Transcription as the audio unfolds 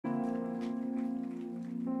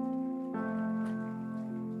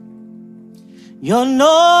You're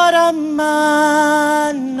not a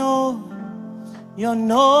man, no. You're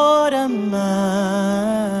not a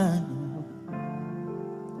man.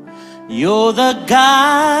 You're the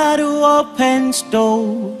God who opens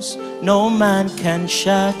doors no man can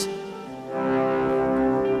shut.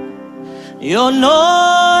 You're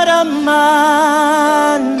not a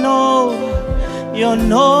man, no. You're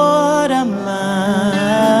not a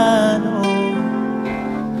man, no.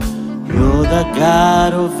 You're the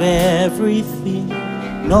God of everything,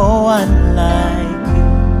 no one like you.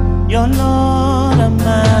 You're not a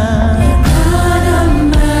man.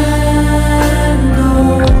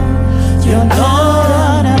 You're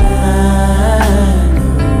not a man.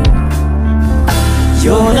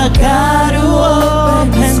 You're the God who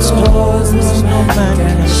opens doors no man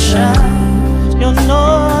can shut. You're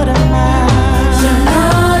not a man. You're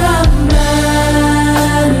not a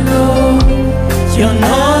man, no. You're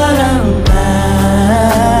not a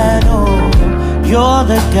man, no. You're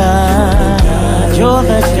the God. You're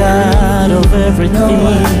the God of everything.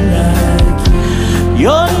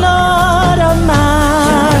 You're not a man.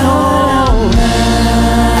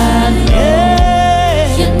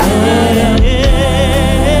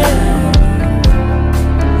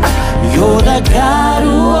 You're the God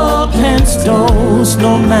who opens doors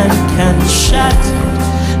no man can shut.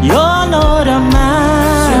 You're not a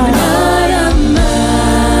man. You're not a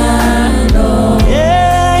man, no.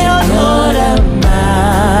 Yeah, you're not a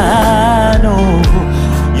man, no.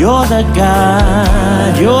 You're the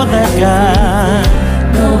God. You're the God.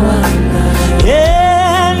 No one like you.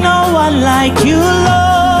 Yeah, no one like you,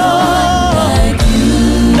 Lord.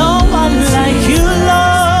 No one like you,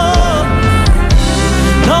 Lord.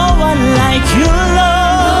 No one like you, Lord.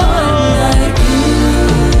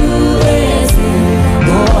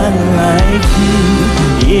 No one like you.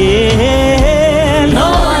 Yeah, no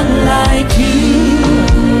one like you.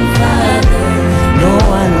 No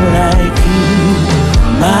one like you,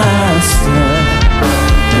 Master.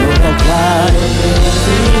 You're the God of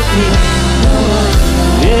everything.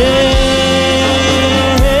 Yeah,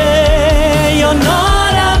 you're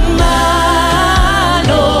not a man,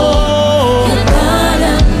 no. You're not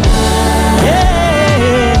a man.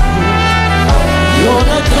 Yeah, you're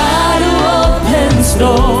the God who opens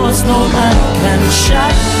doors no man can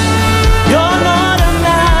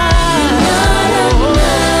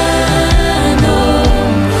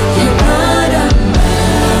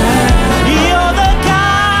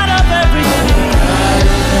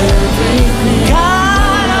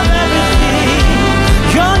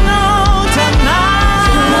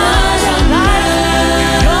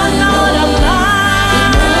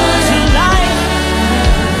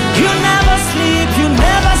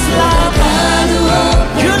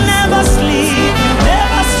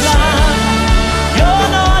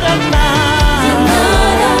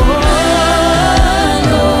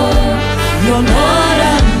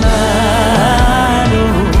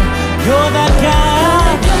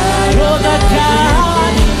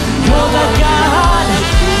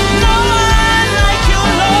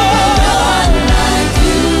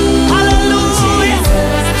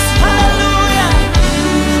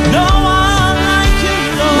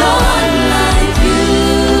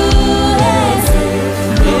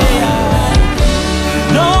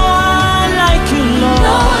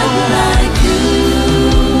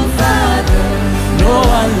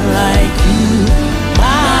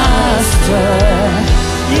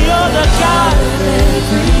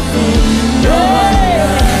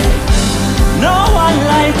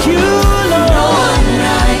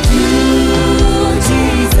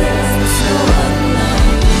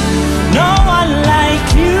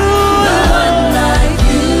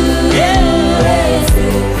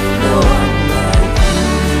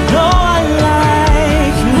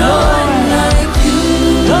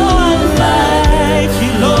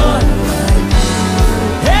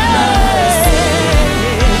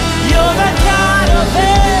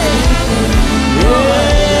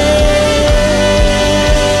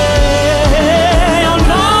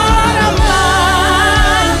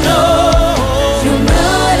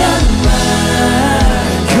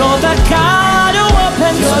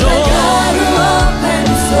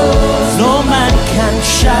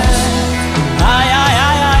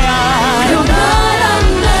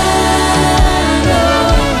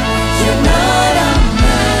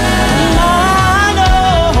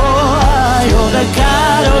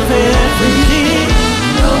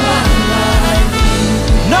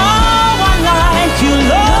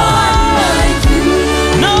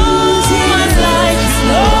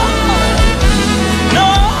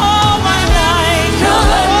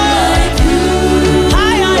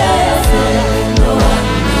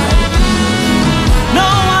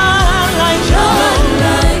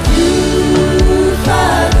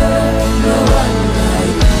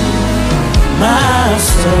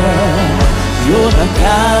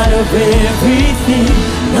deserve everything,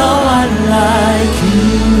 no one like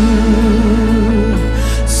you.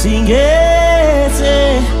 Sing it,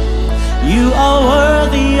 you are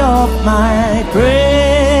worthy of my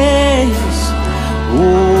praise.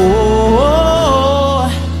 Oh,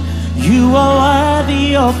 you are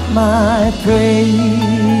worthy of my praise.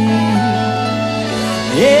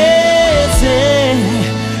 Yes,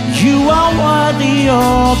 you are worthy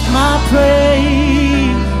of my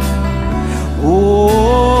praise.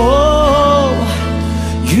 Oh,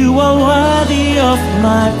 you are worthy of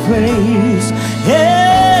my praise.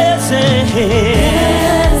 Yes,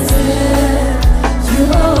 yes, you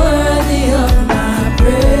are worthy of my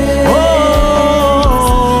praise. Oh,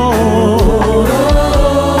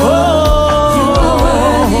 you are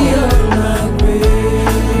worthy of my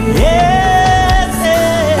praise. yes,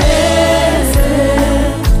 Yes,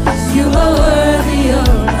 you are worthy of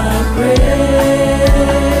my praise.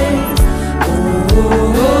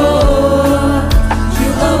 You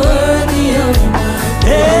are worthy of my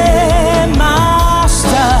hey,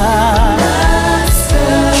 Master,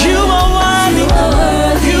 you are worthy.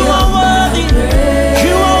 You are worthy.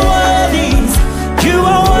 You are worthy. You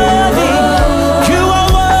are worthy. You are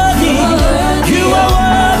worthy. You are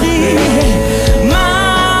worthy,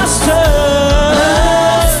 Master.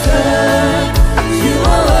 you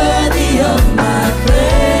are worthy of my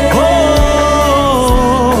praise. Oh,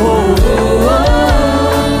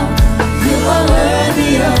 You are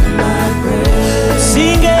worthy of my praise.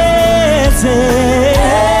 sing it.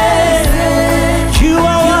 You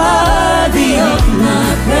are worthy Of my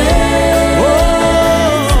praise. Oh,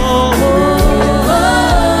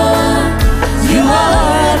 you are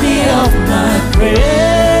worthy of my praise.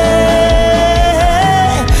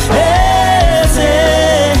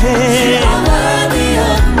 You are worthy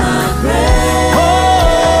of my praise.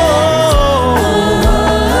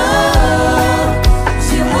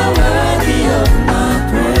 You are worthy of my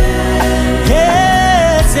praise.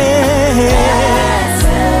 Yes,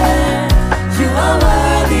 You are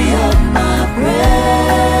worthy of my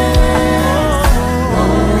praise.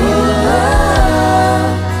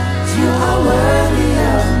 You are worthy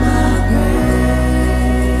of my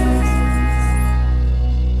praise.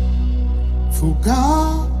 Fuga,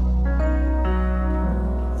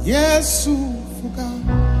 Yesu fuga,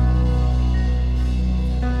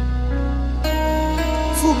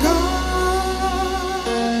 fuga,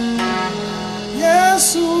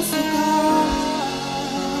 Yesu fuga.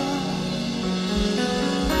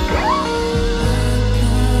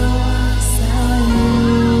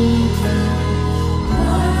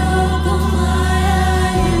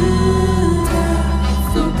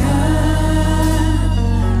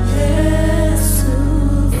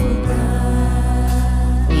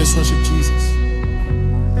 Let's worship Jesus.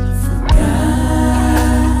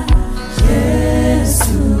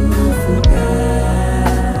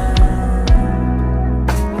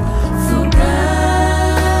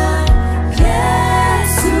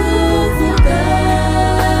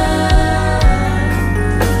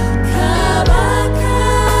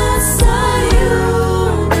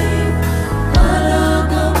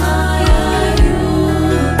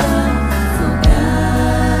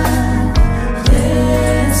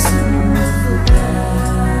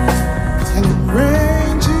 Tell him,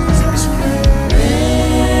 reign, Jesus,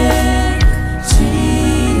 reign.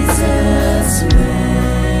 Jesus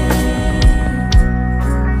reign.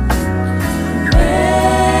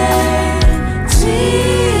 Reign,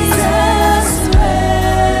 Jesus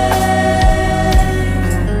reign.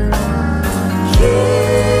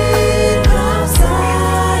 King of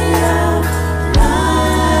Zion,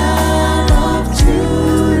 Lion of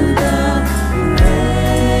Judah,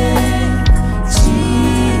 reign,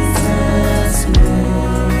 Jesus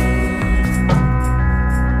reign.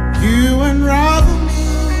 You unravel me,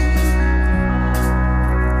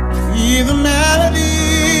 hear the melody,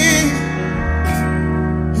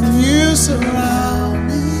 and you surround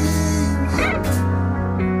me.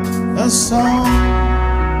 A song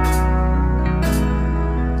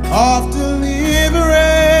of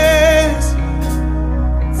deliverance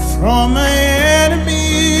from my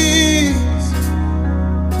enemies.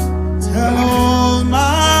 Tell all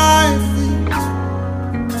my feet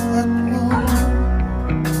that close.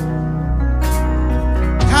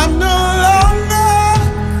 I'm no longer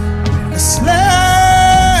a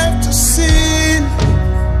slave to sin.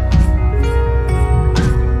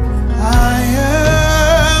 I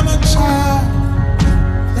am a child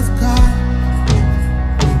of God.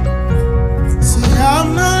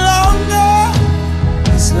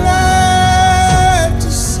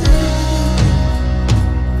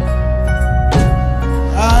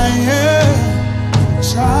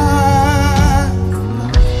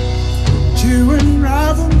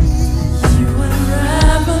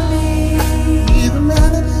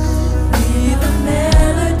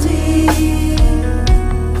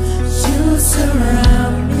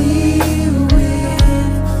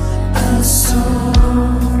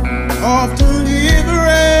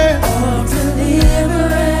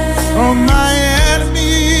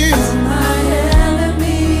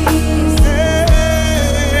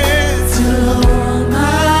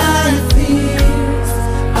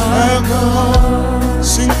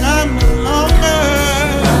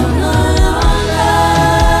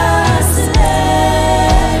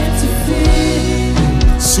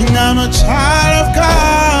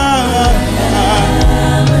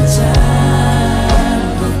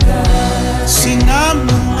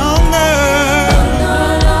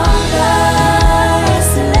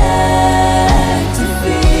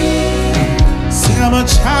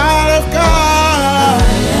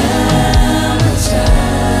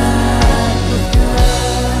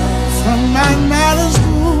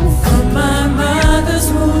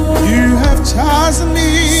 chosen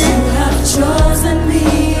me. You have chosen me.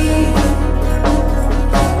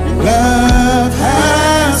 Love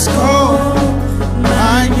has called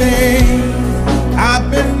my name. I've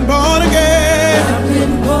been born again. I've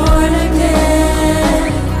been born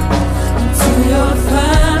again into your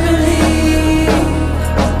family.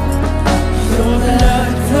 Your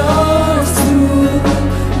blood flows through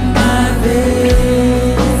my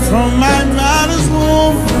veins. From my mother's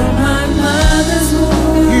womb, From my mother's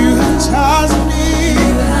womb, you have chosen me.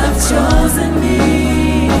 you have chosen me.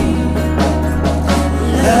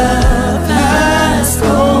 Love has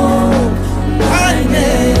called my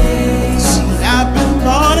name. See, I've been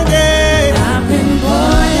born again I've been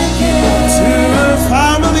born again to a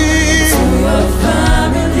family. to your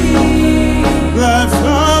family. Blood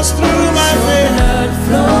flows through my veins. Blood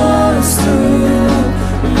flows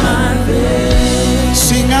through my veins.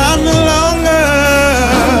 Sing, I'm no longer.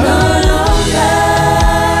 No longer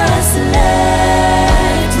a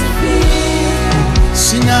slave to fear.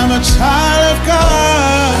 Sing, I'm a child of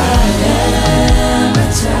God. I am a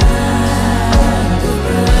child of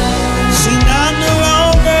God. Sing, I'm no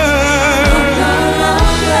longer. No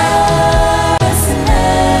longer a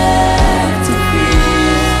slave to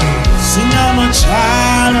fear. Sing, I'm a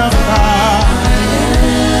child of God. I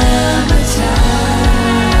am a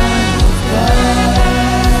child of God.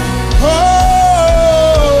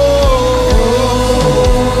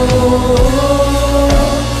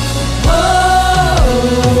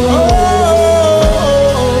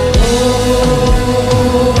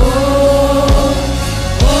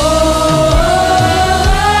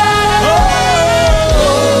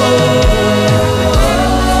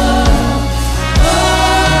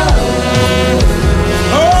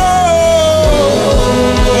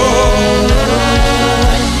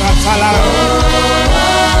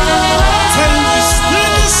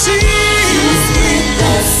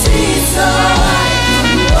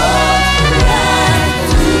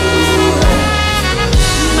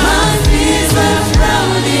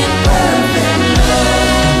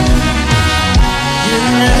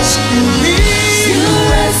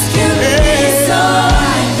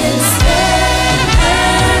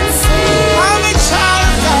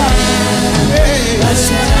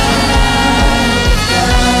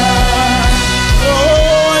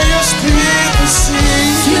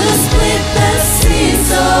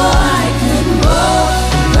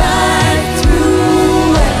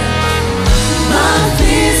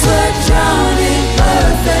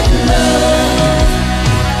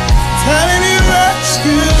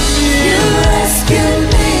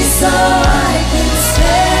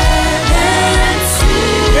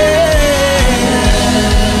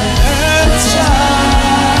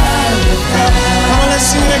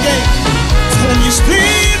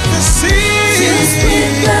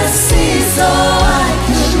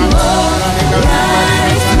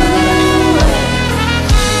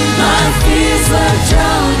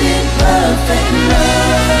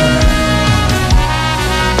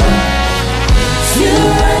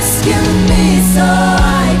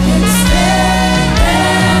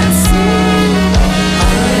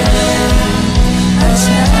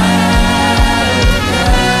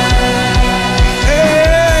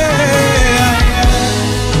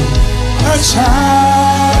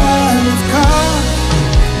 Child of God.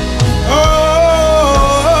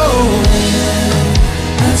 Oh,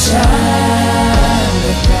 A child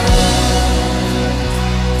of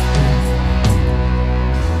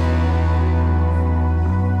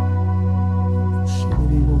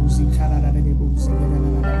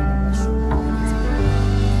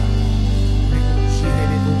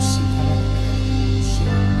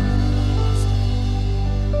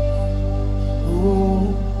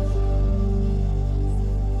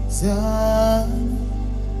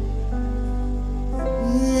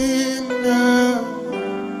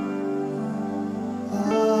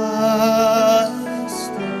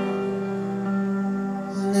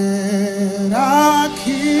let our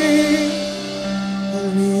King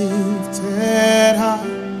lifted high.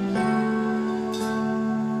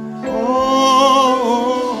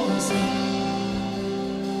 Oh,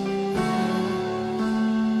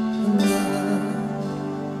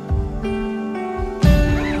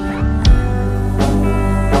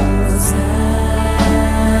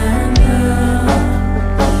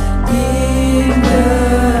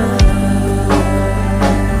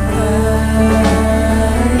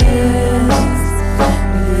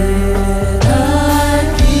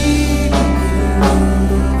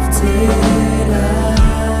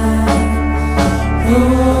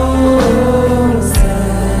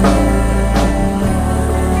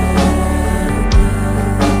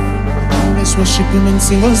 Let's worship him and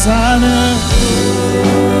sing Hosanna.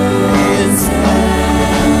 Hosanna.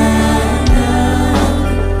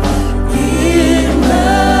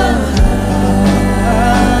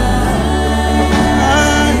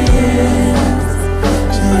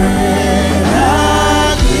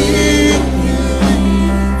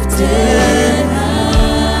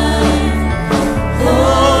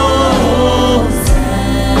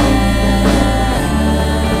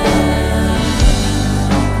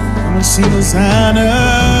 Sing Hosanna,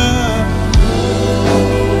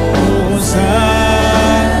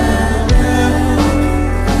 Hosanna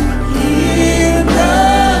in the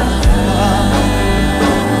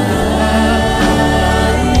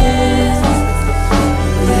highest.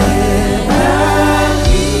 Let our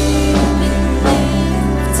King be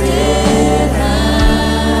lifted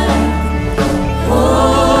high.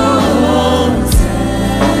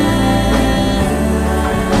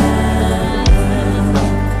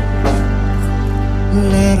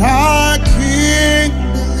 Let our King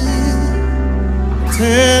be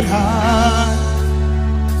lifted high.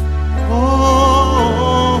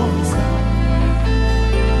 Oh,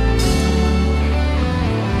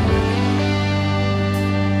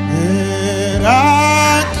 let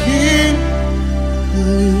our King be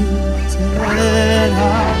lifted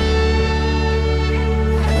high.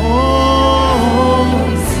 Oh,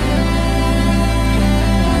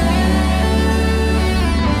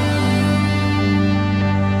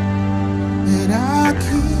 let our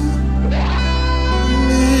King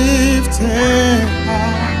lifted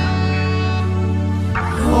high.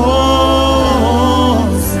 Oh,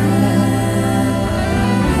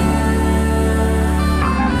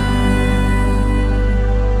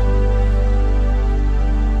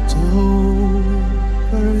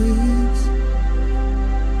 Jehovah is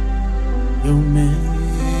your name.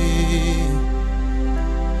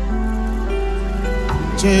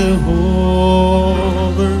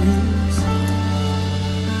 Jehovah is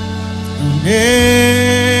your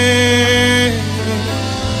name.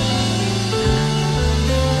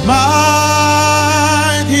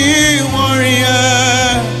 Mighty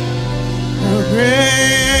warrior, you're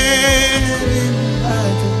great in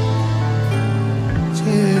battle.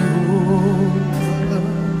 Jehovah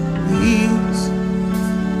is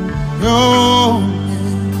your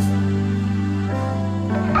name.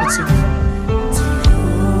 Let's sing.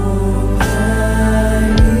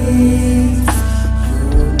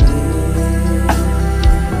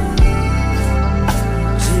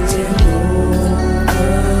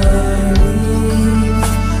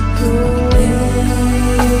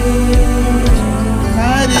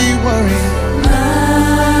 Mighty warrior,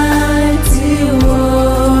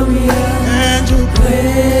 and you're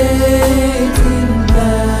great in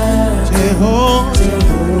battle. Jehovah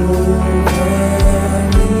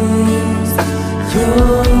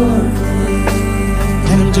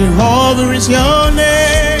and Jehovah is your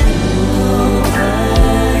name.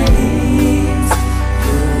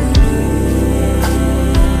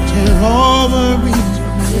 Jehovah is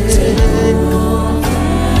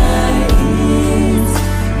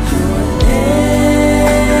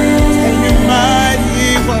and you're mighty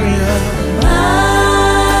warrior,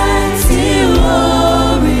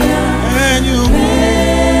 and you're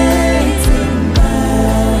great in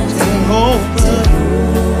battle. Jehovah,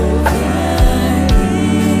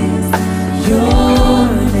 you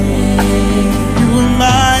are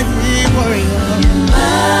mighty warrior,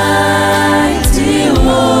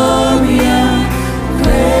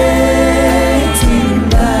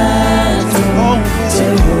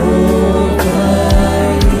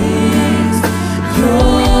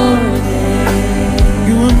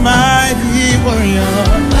 you are mighty warrior,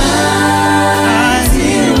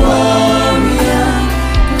 mighty warrior,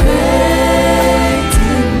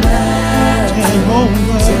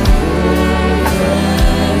 Jehovah,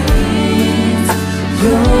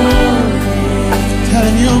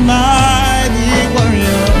 telling you mighty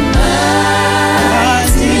warrior,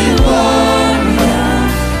 mighty warrior,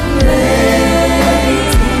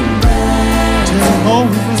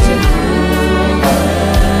 Jehovah,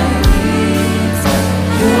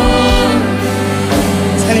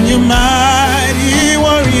 telling you mighty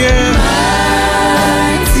warrior,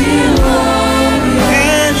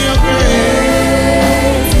 and you're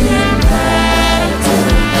great.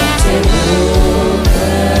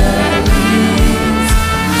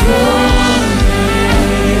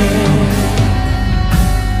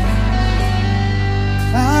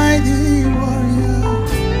 Mighty warrior,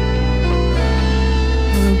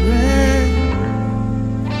 you're great.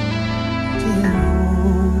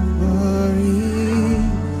 Jehovah is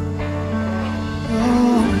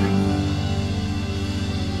your name.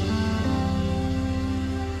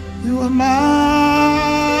 You are mighty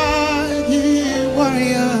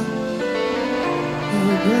warrior,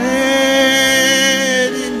 you're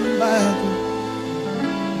great in battle.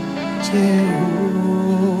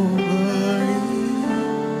 Jehovah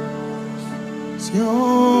is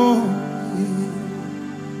your name.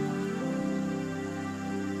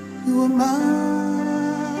 You are mighty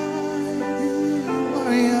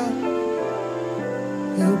warrior,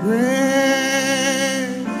 you're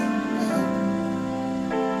great in battle.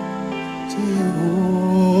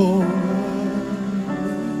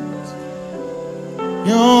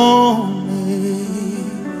 Your name.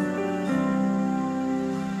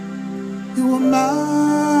 You are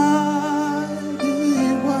mighty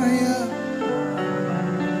warrior.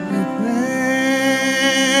 You great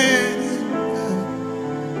in battle.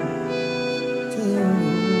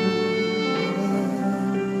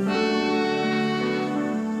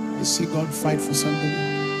 I see God fight for somebody.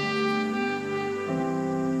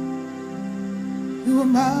 You are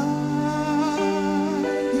mighty.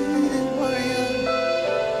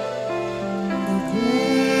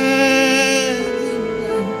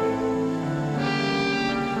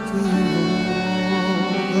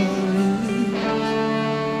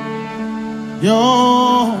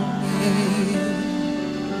 Your name,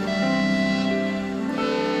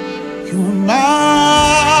 you are mighty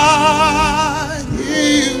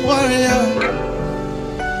warrior,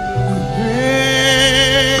 you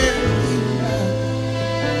great in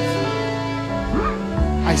battle.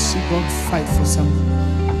 I see God fight for someone.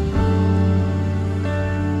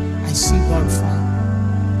 I see God fight.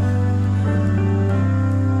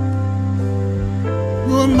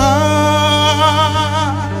 You are mighty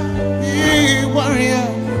warrior,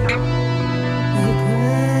 you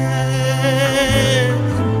great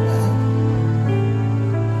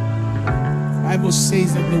in battle. Bible says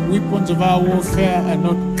that the weapons of our warfare are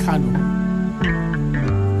not carnal.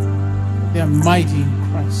 They are mighty in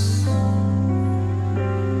Christ.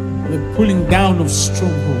 The pulling down of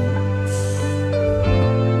strongholds,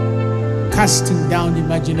 casting down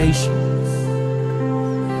imaginations,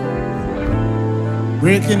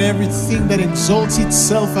 breaking everything that exalts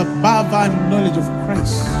itself above our knowledge of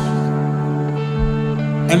Christ,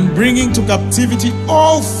 and bringing to captivity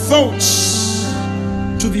all thoughts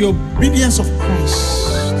to the obedience of Christ.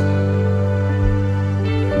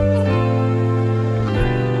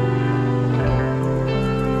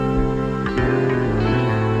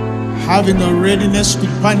 Having a readiness to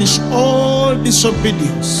punish all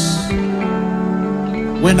disobedience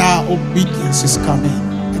when our obedience is coming.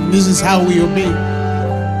 And this is how we obey.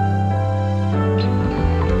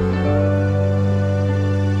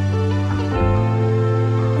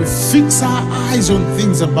 We fix our eyes on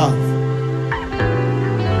things above.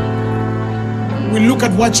 We look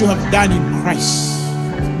at what you have done in Christ.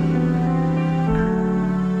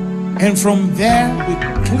 And from there, we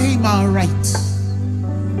claim our rights.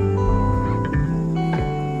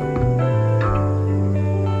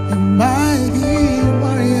 Mighty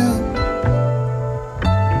warrior,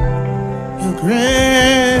 you're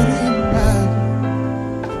great in battle.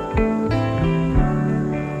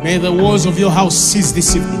 May the walls of your house cease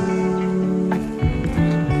this evening.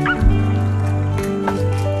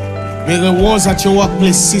 May the walls at your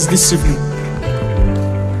workplace cease this evening.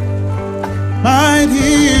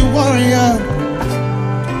 Mighty warrior,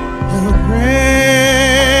 you're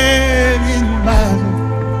great in battle.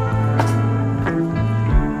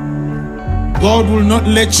 God will not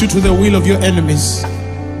let you to the will of your enemies.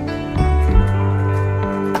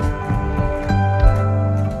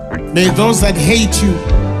 May those that hate you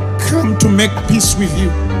come to make peace with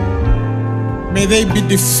you. May they be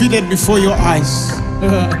defeated before your eyes.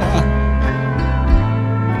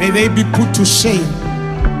 May they be put to shame.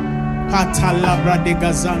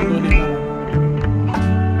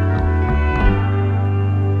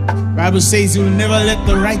 Bible says you will never let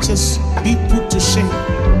the righteous be put to shame.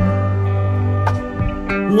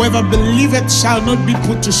 Whoever believeth shall not be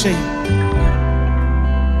put to shame.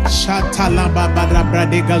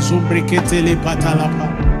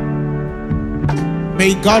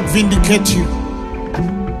 May God vindicate you.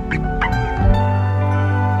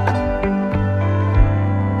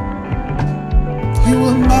 You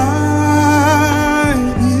are mighty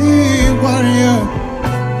warrior,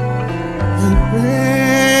 you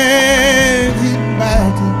great in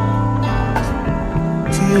battle.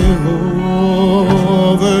 Jehovah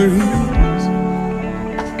is.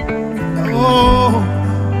 Oh,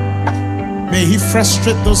 may He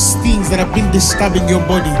frustrate those things that have been disturbing your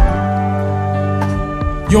body,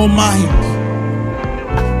 your mind.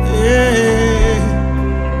 Yeah.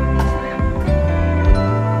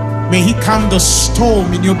 May He calm the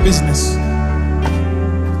storm in your business,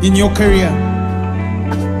 in your career.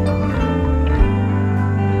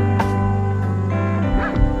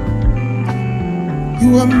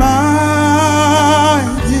 You are mighty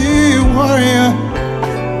warrior.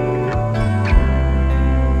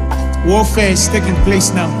 Warfare is taking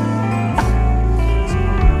place now.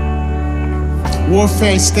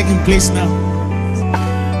 Warfare is taking place now.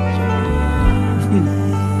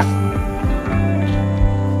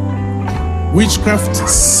 Witchcraft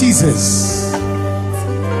ceases.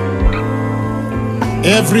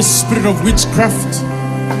 Every spirit of witchcraft,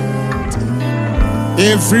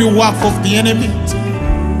 every work of the enemy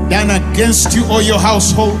done against you or your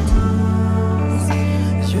household,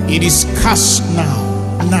 it is cast now.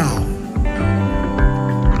 Now.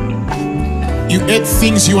 You ate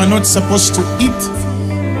things you are not supposed to eat,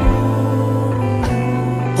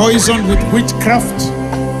 poisoned with witchcraft.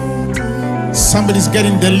 Somebody's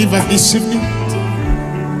getting delivered this evening.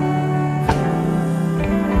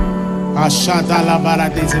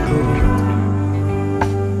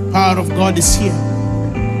 Power of God is here.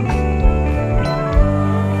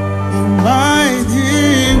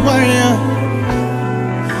 Mighty warrior,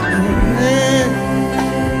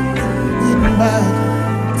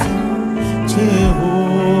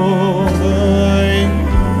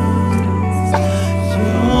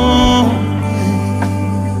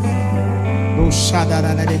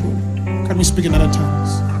 Can we speak in other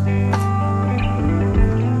tongues?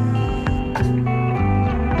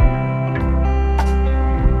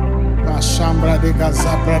 Shambra de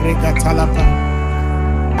Gazabra Rega Talapa.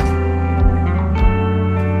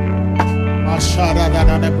 Mashara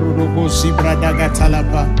da Brugo Zibra Daga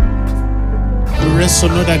Talapa. We wrestle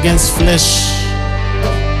not against flesh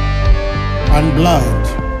and blood,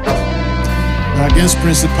 but against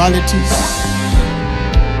principalities,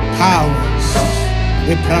 powers.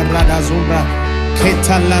 Eprada Zubra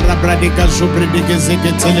Ketala Rabradega Zubredega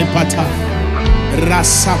Zegetelepata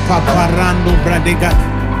Rasa Paparando Bradega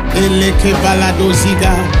Eleke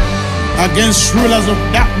Baladoziga, against rulers of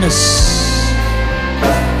darkness,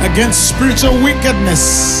 against spiritual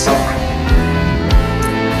wickedness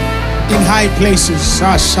in high places.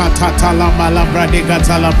 Sashatatala Bradega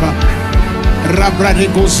Talapa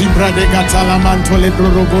Rabradego Zibradega Talamanto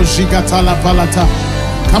Lebrogo Zigatala Palata.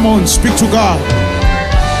 Come on, speak to God.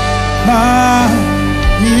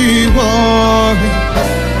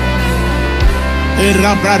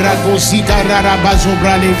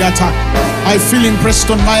 I feel impressed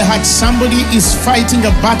on my heart. Somebody is fighting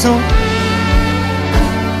a battle,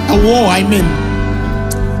 a war, I mean,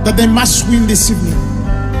 that they must win this evening.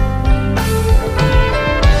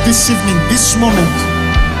 This evening, this moment,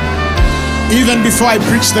 even before I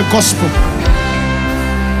preach the gospel.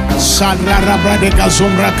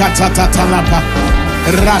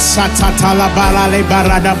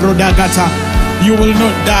 You will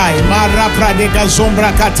not die.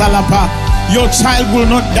 Your child will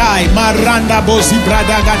not die. Maranda bozi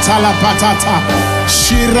bradaga talapatata.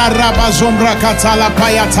 Shira rabazombra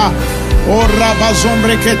katalapayata. O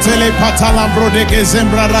rabazombre ketele patalambro de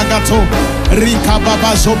gezembra ragato. Rika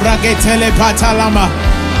babazobra ketele patalama.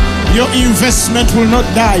 Your investment will not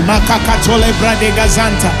die. Makakatole bradega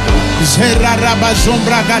zanta. Zera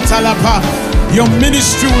rabazombra katalapa. Your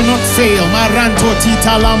ministry will not fail. Maranto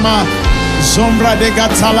titalama. Zombra de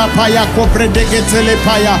gatalapaya kopre de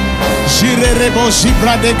getelepaya. Jirerebo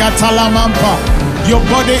zibra de gatalamampa. Your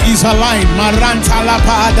body is aligned. Maranta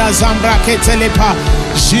lapa ada zambra ketelepa.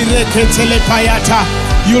 Jire ketelepayata.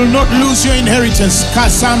 You'll not lose your inheritance.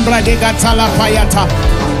 Kasambra de gatalapayata.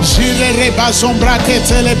 Jirereba zombra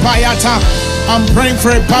ketelepayata. I'm praying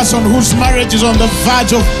for a person whose marriage is on the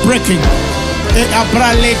verge of breaking.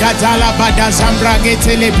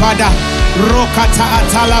 Rokata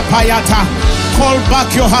atala payata. Call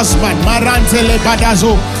back your husband. Marantele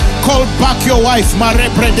badazo. Call back your wife.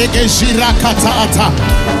 Marepredege jirakata ata.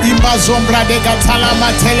 Imbazombra de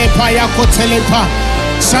gatalama telepaya kotelepa.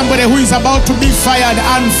 Somebody who is about to be fired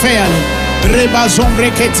unfairly.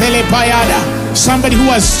 Rebazombre ketelepayada. Somebody who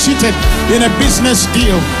has cheated in a business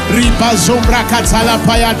deal. Ribazombra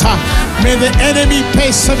katalapayata. May the enemy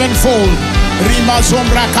pay sevenfold. Rima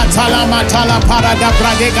zombra katala matala parada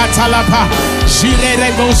bradega talapa.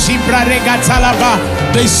 Jirerego zibrarega talapa.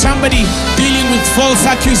 There's somebody dealing with false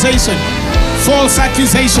accusation. False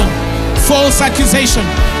accusation. False accusation.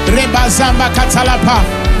 Reba zamba katalapa.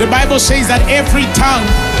 The Bible says that every tongue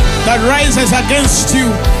that rises against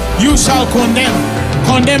you, you shall condemn.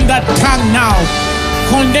 Condemn that tongue now.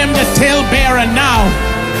 Condemn the talebearer now.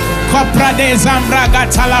 Kopra de zambra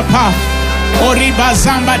gatalapa. Oriba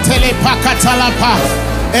zamba telepaka talapa.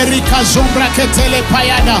 Erika zombra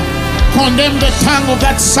ketelepayada. Condemn the tongue of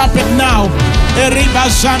that serpent now. Eriba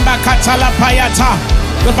zamba katalapayata.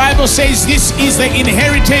 The Bible says this is the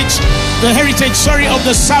heritage of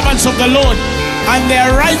the servants of the Lord, and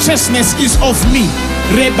their righteousness is of me.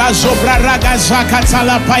 Reba zobra raga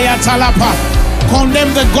zakatalapayatalapa.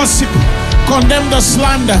 Condemn the gossip. Condemn the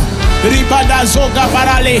slander. Ribada zoga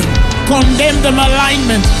barale. Condemn the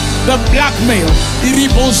malignment, the blackmail.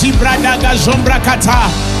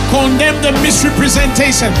 Condemn the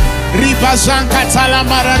misrepresentation.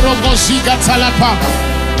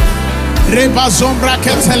 Reba zombra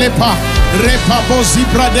ketelepa. Repa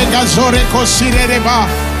bozibra de gazore kosire reba.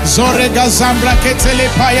 Zore gazambra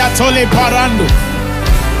ketelepa ya tole parando.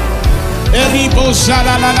 Eribo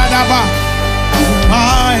zala la la la ba.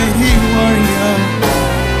 Mighty warrior,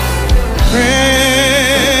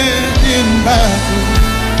 great in battle,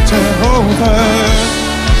 Jehovah.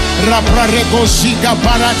 Rapra regosiga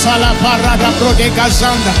paratala parada brodega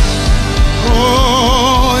zanda.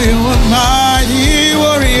 Oh, you're mighty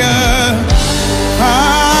warrior,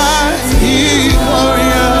 mighty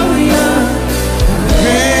warrior,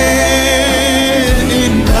 great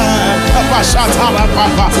in battle. Shatala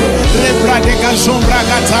papa, Rebradega Zombra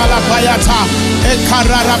Gatala Payata,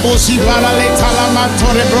 Ekarara Bosi Balale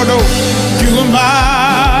Talamantore Brodo, you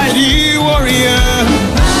mighty warrior,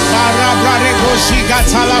 Barabradego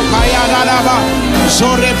Sigatala Payaraba,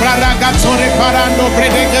 Zore Bradagatore Parando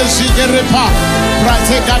Bredega Zigerepa,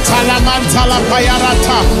 Pratega Talamantala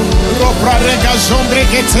Payarata, Roprarega Zombre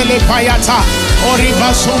Getele Payata, Oriba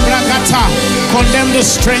Zombra Gata, condemn the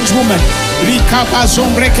strange woman. Rikapa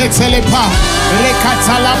zombre ketelepa,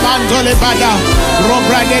 rekatala bandole bada,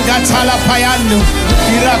 robra de gatala payano,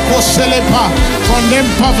 irako selepa, condemn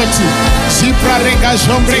poverty, zipra rega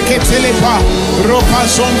zombre ketelepa, ropa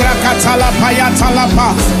zombra katala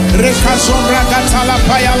payatalapa, reka zombra gatala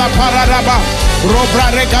payala pararaba, robra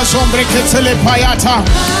rega zombre ketelepayata,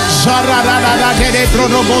 zararada de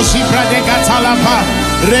brodobo zipra de gatalapa,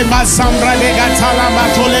 rema zambra de gatalama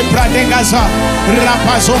tole pradegaza,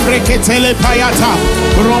 rapa zombre ketele payata,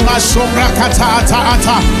 Roma sombra kata ata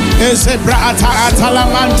ata, ezebra ata ata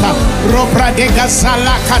lamanta, robra de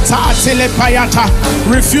gazala kata atele payata.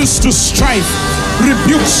 Refuse to strive.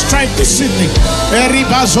 Rebuke strife this evening.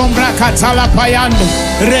 Eriba zombra kata la payando,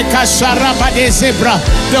 rekasharaba de zebra.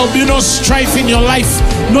 There will be no strife in your life,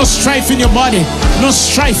 no strife in your body, no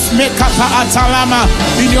strife. Mekapa atalama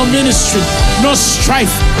in your ministry, no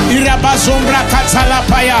strife. Iraba zombra kata la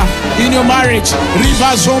paya in your marriage.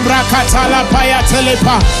 Riba zombra kata la paya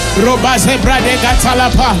telepa. Roba zebra de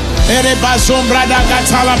gatalapa. Ereba zombra da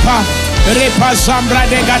gatalapa. Repa zambra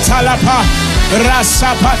de gatalapa.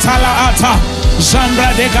 Rasa patala ata.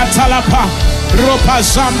 Zambra de gatalapa. Ropa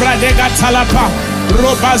zambra de gatalapa.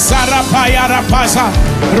 Roba zarapa yarapaza.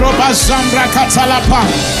 Roba zambra katalapa.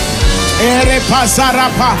 Erepa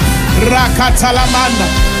zarapa. Rakatalamanda.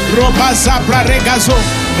 Roba zabra regazo.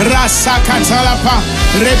 Rasa katalapa.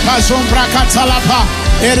 Repa zombra katalapa.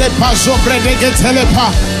 Erepa zobre de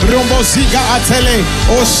getelepa. Romboziga atele.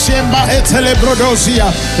 Oshemba etele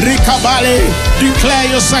brodozia. Rikabale. Declare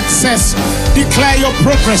your success. Declare your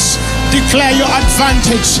progress. Declare your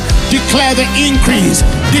advantage. Declare the increase.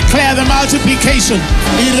 Declare the multiplication.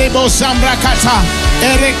 Irebo Sambrakata.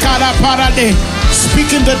 Erekara Parade.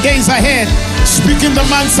 Speak in the days ahead. Speak in the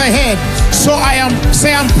months ahead. So I am,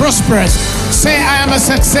 say I'm prosperous. Say I am a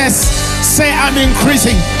success. Say I'm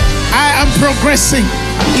increasing. I am progressing.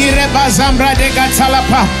 Ireba Zambrade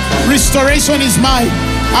Gatalapa. Restoration is mine.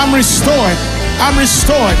 I'm restored. I'm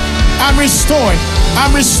restored. I'm restored.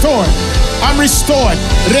 I'm restored. I'm restored.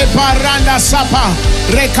 Reparanda sapa,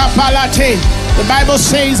 rekapalate. The Bible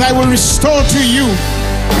says, I will restore to you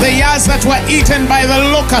the years that were eaten by the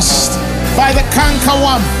locust, by the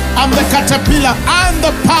cankerworm, and the caterpillar, and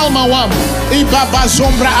the palmer worm. Ibaba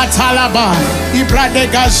zombra atalaba, ibrade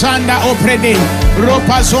gazanda oprede,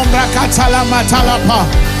 ropa zombra katalama talapa,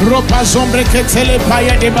 ropa zombre ketelepa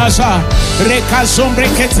yadebaza, reka zombre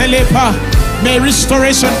ketelepa. May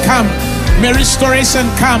restoration come. May restoration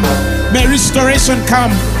come. May restoration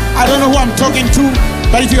come. I don't know who I'm talking to,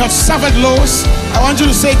 but if you have suffered loss, I want you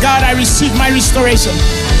to say, God, I receive my restoration.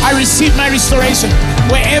 I receive my restoration.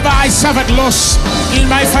 Wherever I suffered loss, in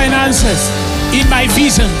my finances, in my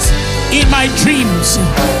visions, in my dreams,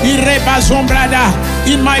 in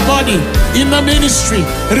my body, in the ministry,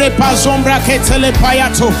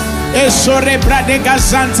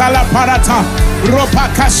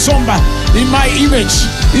 in my image,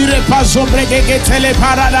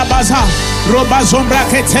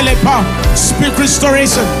 speak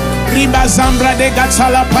restoration. Riba zambra de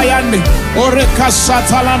gatala payande, oreka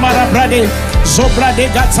satala marabrade, zobra de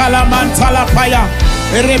gatala mantala paya,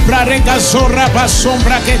 erebra rega zora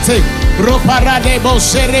basombra kete, roparade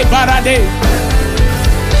bosere barade.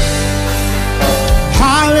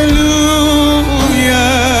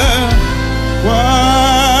 Hallelujah,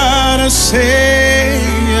 what a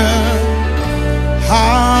Savior.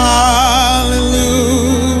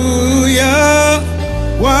 Hallelujah,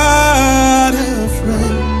 what a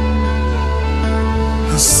friend.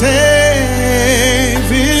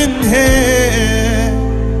 Saving Him,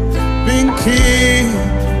 being King,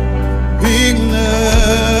 being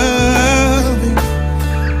loving,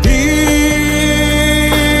 He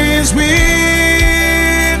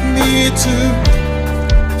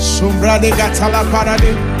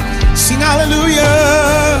Sing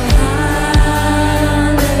hallelujah.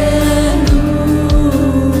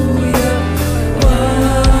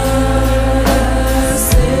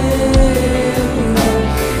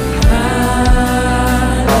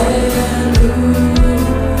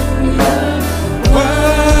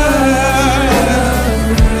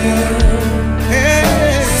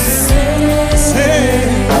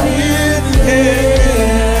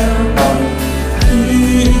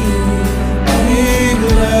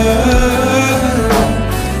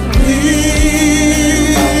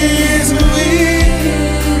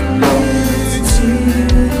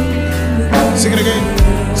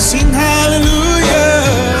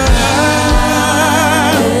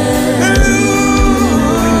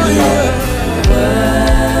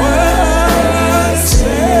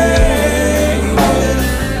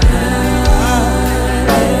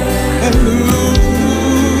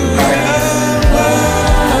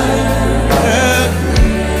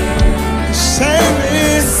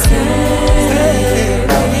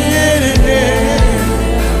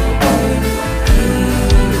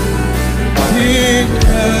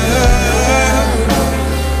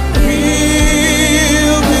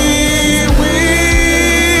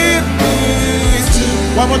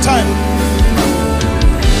 One more time.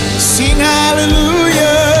 Sing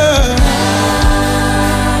hallelujah.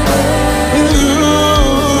 Hallelujah.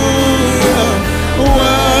 What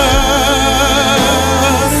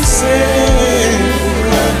a Savior.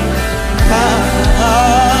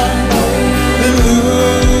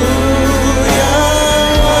 Hallelujah.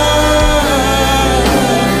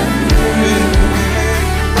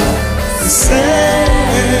 Saving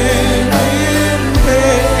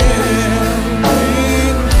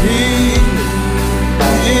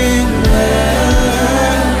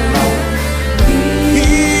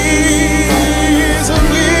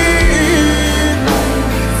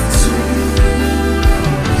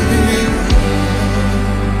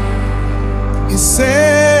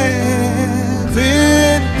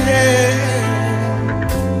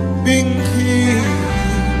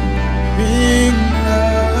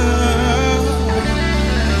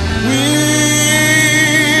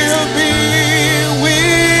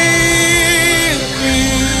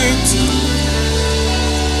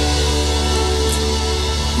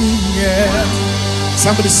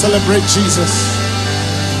Somebody celebrate Jesus.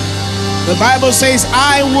 The Bible says,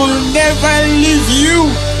 I will never leave you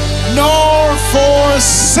nor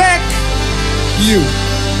forsake you.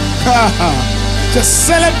 Just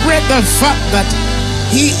celebrate the fact that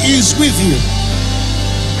He is with you.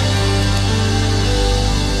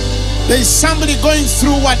 There is somebody going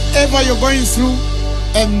through whatever you're going through,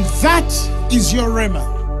 and that is your rhema,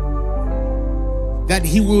 that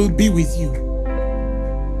He will be with you.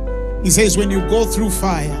 He says, when you go through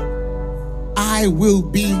fire, I will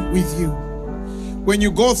be with you. When you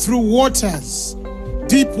go through waters,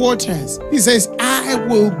 deep waters, He says, I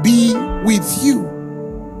will be with you.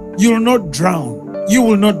 You will not drown. You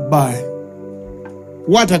will not burn.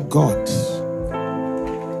 What a God.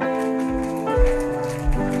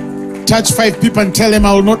 Touch 5 people and tell them,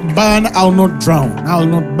 I will not burn, I will not drown. I will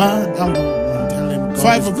not burn, I will not drown. Tell them,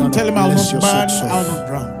 5 of them, tell them, I will not burn, I will not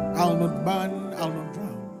drown. I will not burn, I will not drown.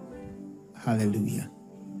 Hallelujah.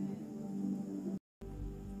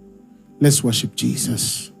 Let's worship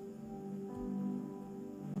Jesus.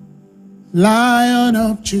 Lion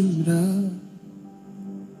of Judah,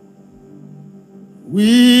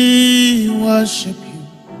 we worship you.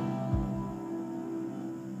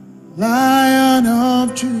 Lion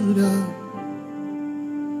of Judah,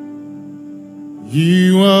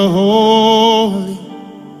 you are holy.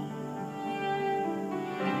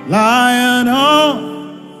 Lion of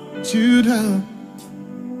Judah,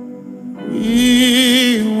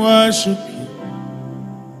 we worship you.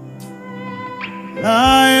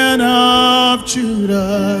 Lion of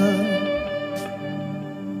Judah,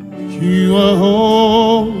 you are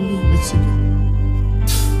holy. Let's sing it.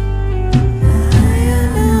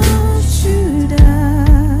 Lion of Judah,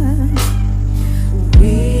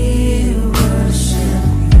 we worship you.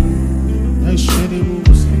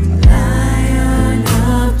 Lion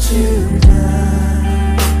of Judah,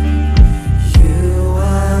 you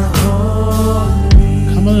are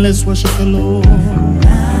holy. Come on, let's worship the Lord.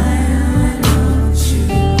 Lion of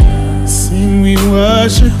Judah, Sing, we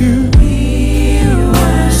worship you. we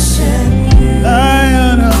worship you.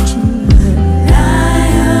 Lion of Judah,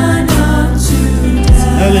 Lion of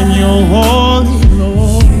Judah, tell him you're holy,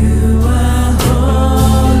 Lord. you are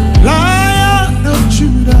holy. Lion of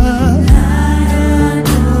Judah, Lion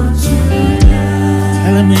of Judah,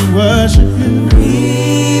 tell him we worship you. we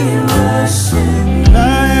worship you.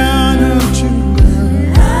 Lion of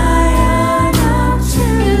Judah, Lion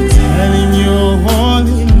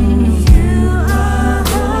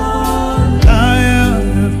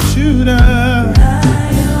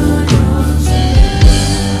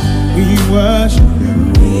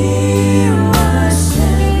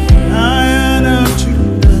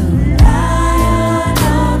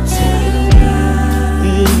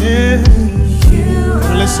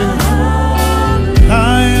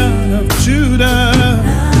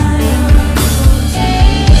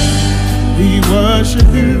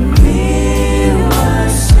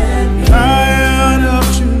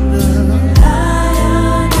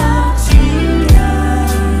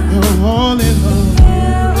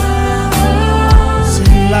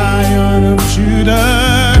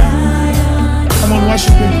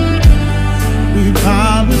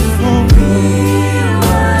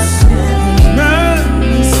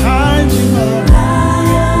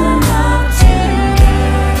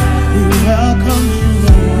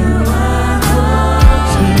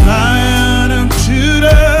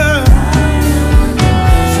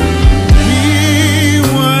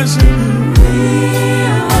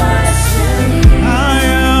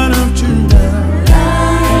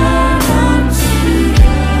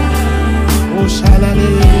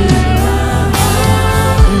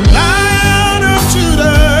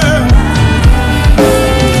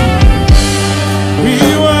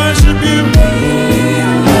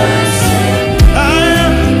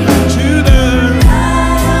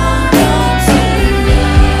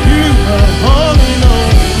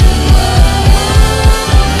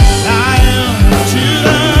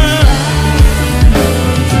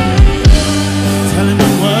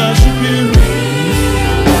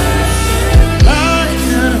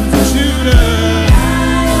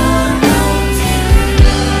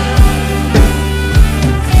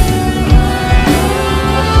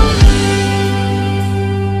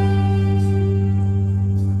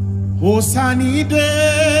sunny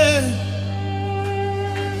day.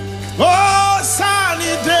 Oh,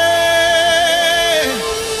 sunny day.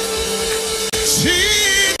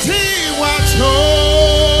 Chiti wacho.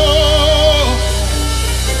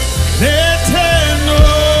 Leteno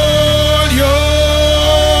yo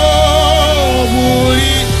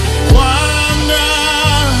muli kwanga.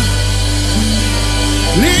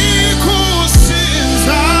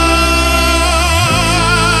 Likusinza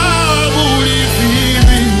muli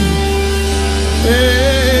vivi.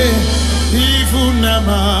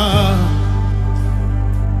 Ifunama.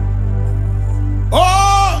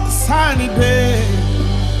 Oh, sunny day.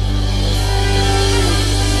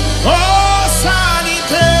 Oh, sunny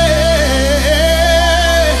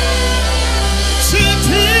day.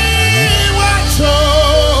 Chiti wacho.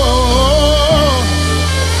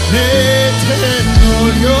 Leteno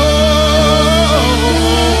yo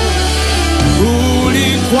uli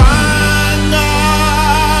kwanga.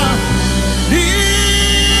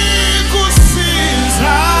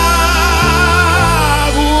 Likusinza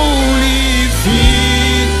muli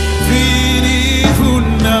vivi.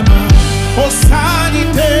 Ifunama. Oh, sunny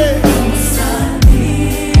day.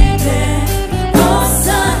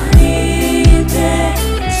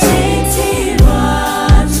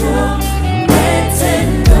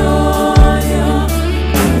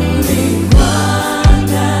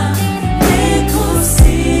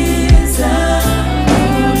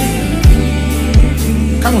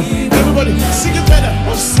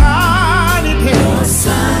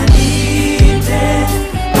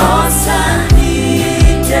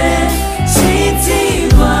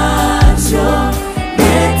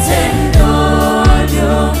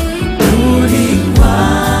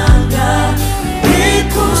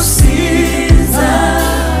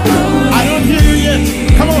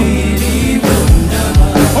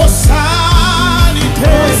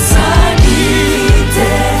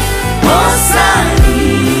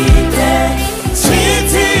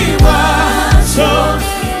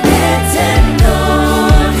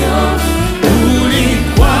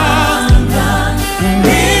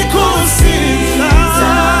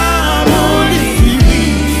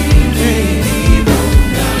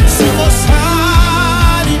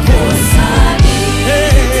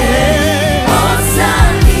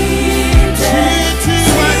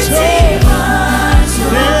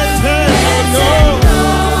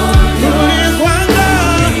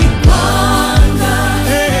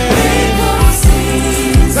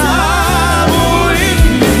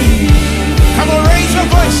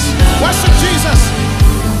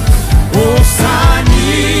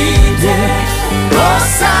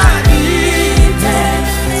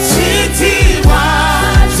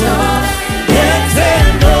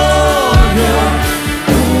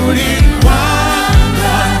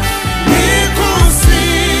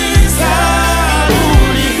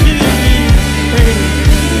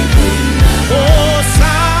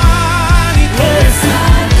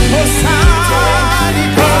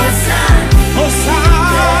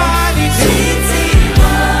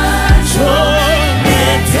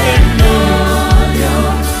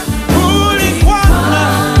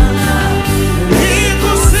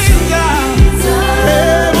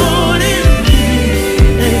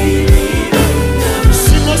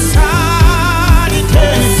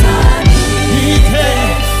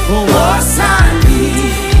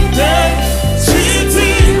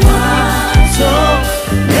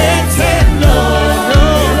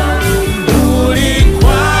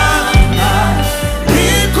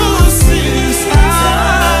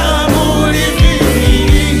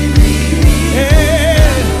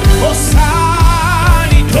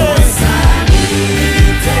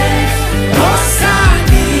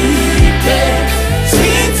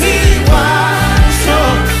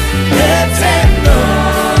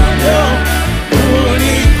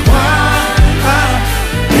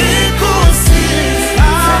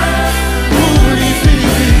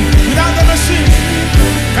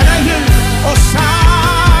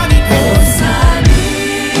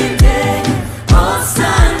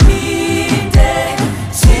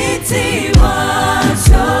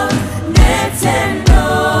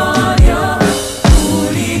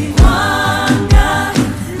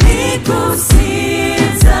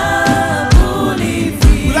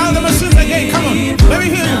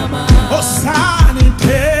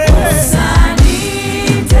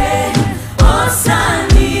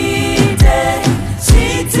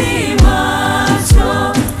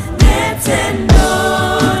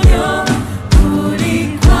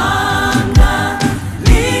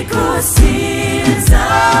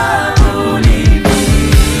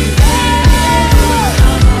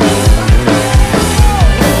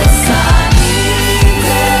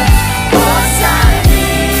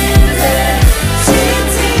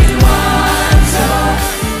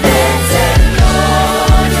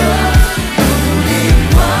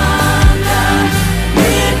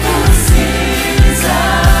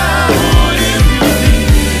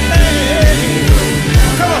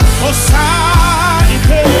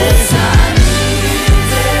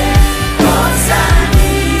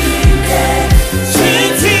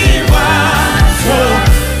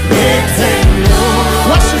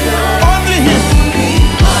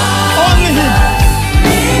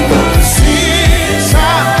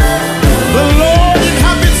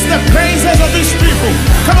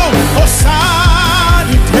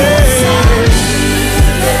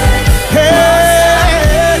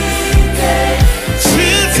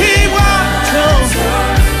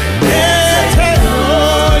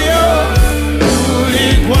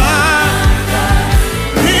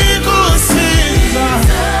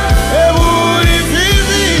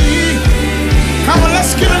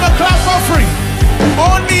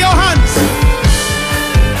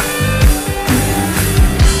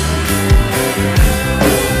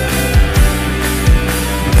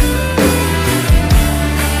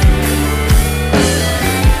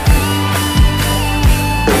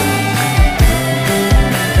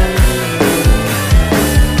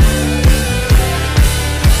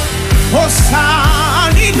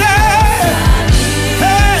 Osanide.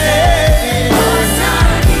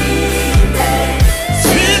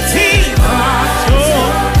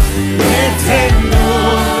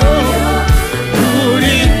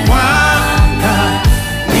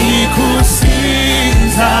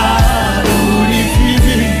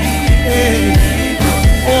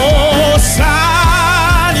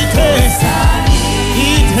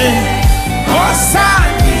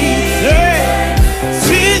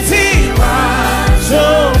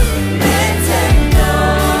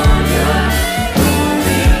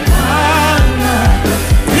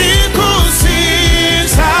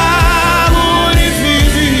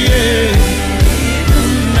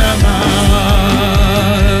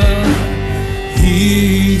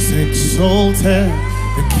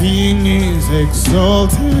 The King is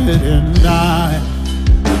exalted, and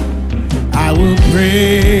I will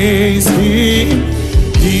praise Him.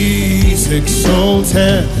 He's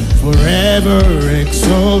exalted, forever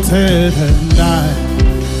exalted, and I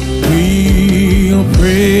will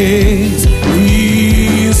praise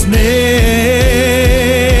His name.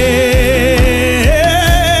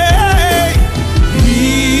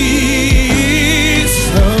 He's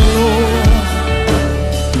the Lord,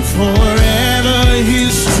 forever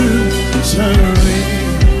His truth shall reign.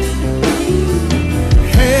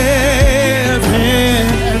 Heaven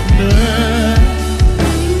and earth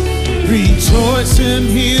rejoice in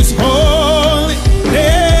His holy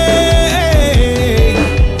name.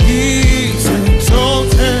 He's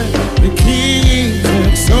exalted, the King is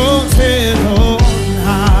exalted on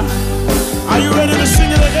high. Are you ready to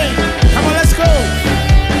sing it again? Come on, let's go.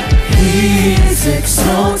 He's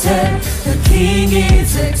exalted, the King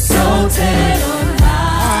is exalted on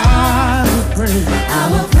high. I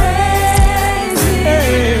will praise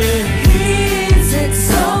Him. He's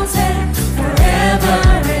exalted, forever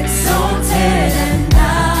exalted, and I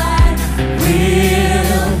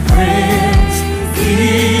will praise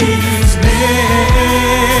His name.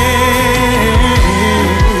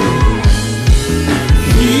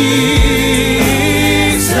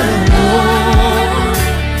 He's the Lord,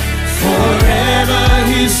 forever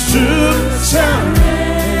His truth shall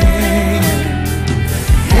reign.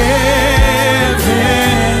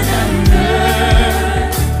 Heaven and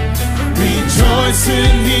earth rejoice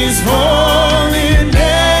in His holy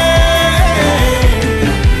name.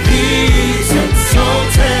 He's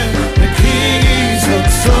exalted, the King is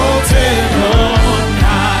exalted on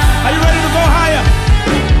high. Are you ready to go higher?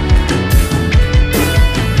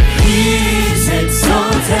 He's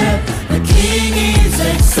exalted, the King is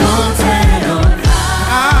exalted on high.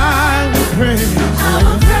 I will praise. I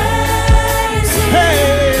will praise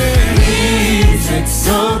Him. He's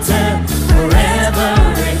exalted, forever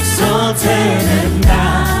exalted, and I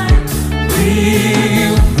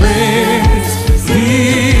will praise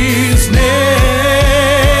His name.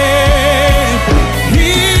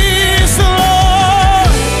 He's the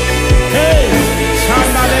Lord. Hey,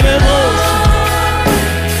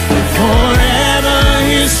 forever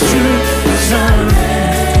His truth shall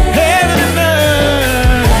reign. Heaven and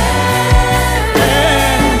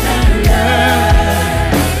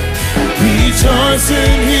earth rejoice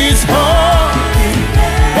in His holy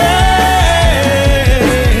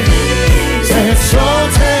name. He's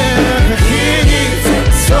exalted, the King is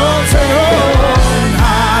exalted on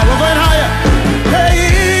high. We're going higher.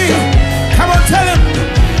 Hey, come on, tell him.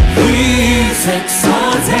 He's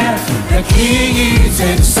exalted, the King is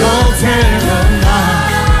exalted on high.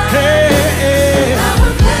 Hey, I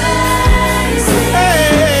will praise Him.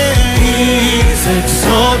 He's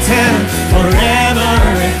exalted, forever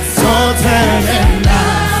exalted, and I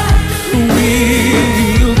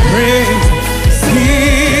will praise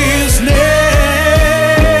His name.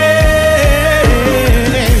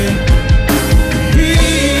 He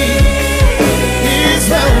is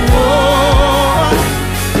the Lord,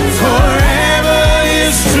 forever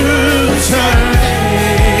His truth shall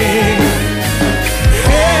reign.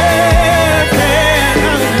 Heaven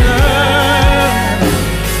and earth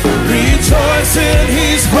rejoice in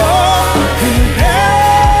His holy name.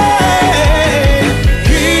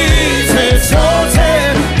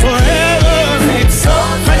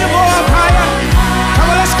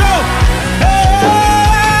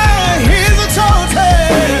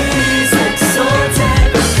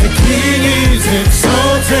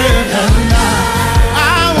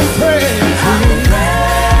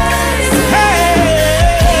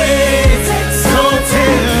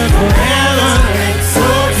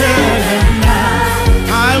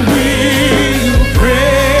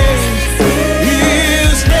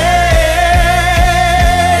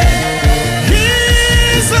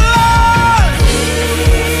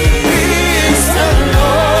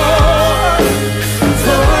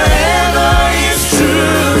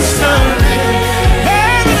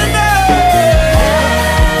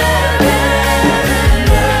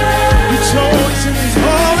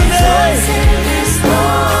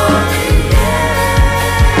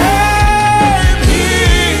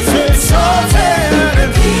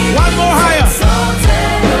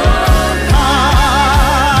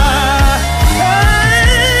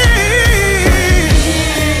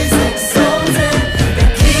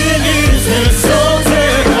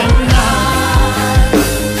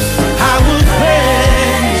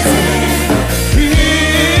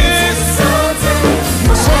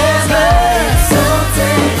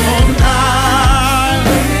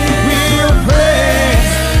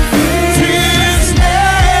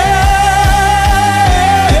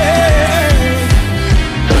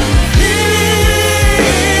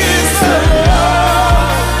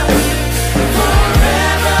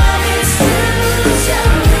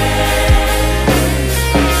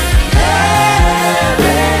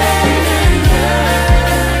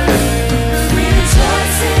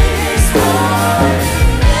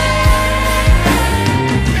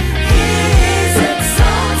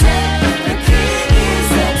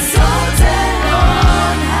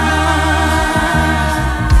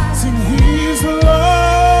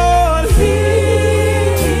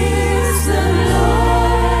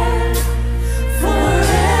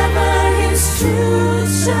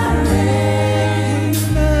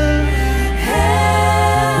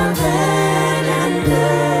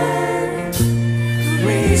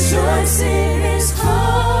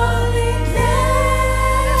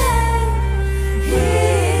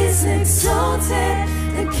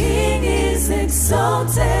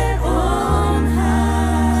 exalted on high.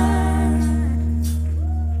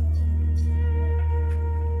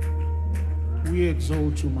 We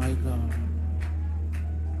exalt you, my God.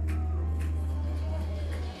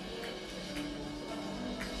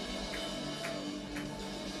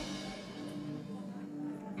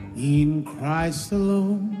 In Christ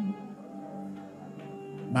alone,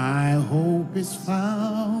 my hope is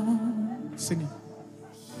found. Sing it.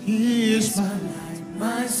 He is my light,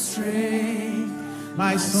 My strength,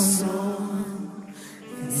 my song.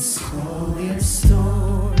 this solid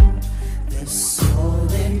storm, this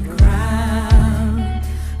solid ground,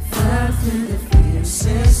 far through the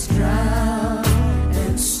fiercest drought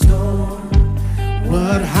and storm.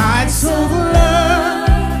 What heights of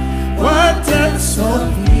love, what depths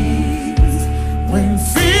of peace, when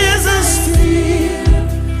fears are still,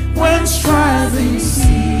 when striving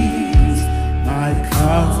cease, my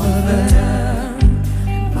comforter,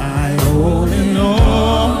 my all in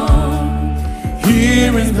all,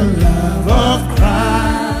 here in the love of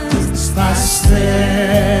Christ I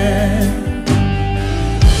stand.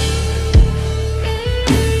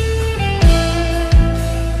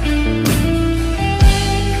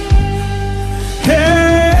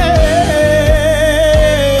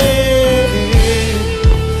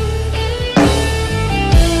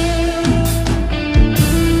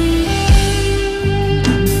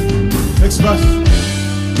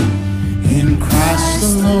 In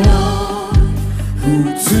Christ alone, who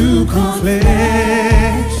took on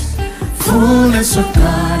flesh, fullness of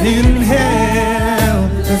God in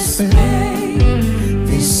helpless faith,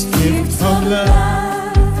 this gift of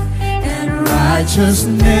love and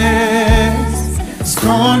righteousness is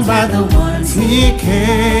gone by the ones He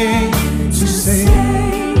came to save.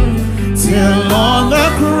 Till on the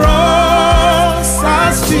cross,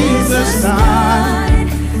 as Jesus died,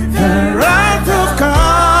 the wrath of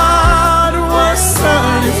God was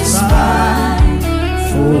satisfied.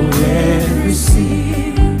 For every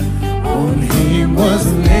sin on Him was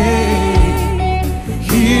laid.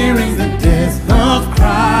 Hearing the death of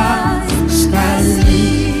Christ I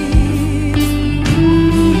live.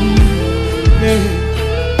 Yeah.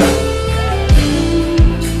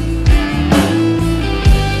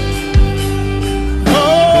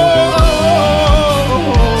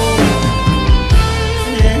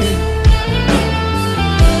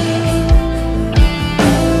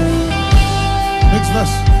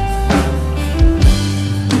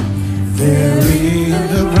 There in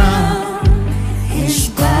the ground, His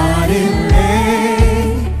body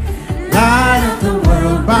lay, light of the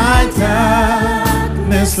world by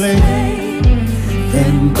darkness laid.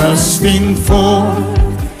 Then bursting forth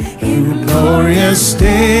in glorious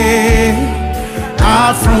day,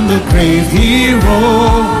 out from the grave He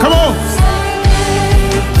rose. Come on!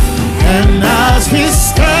 And as He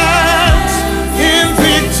stands in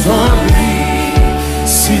victory,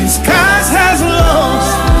 since God has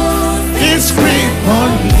lost its grip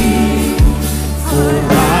on me, for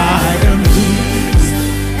I am His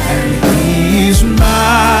and He is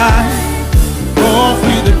mine, bought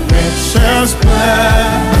with the precious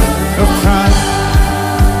blood of Christ.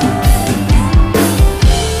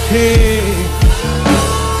 Hey,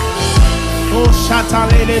 oh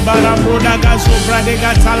shatalele baraboda gazo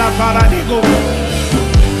bradega tala paradigo.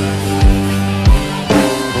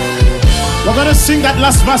 We're gonna sing that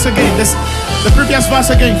last verse again, the previous verse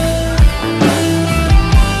again.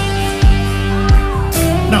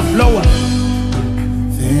 Now, lower.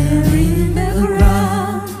 There in the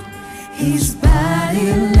ground, His body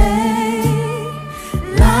lay,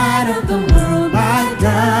 light of the world by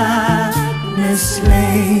darkness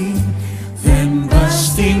slain. Then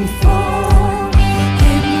bursting forth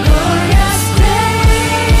in glorious day,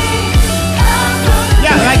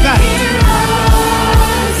 yeah, like that.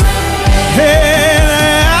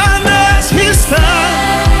 Hey, and as He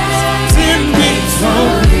stands in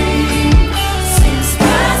victory,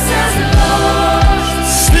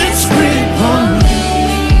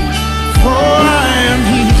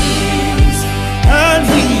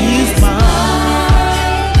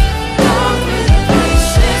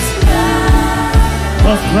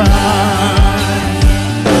 of Christ.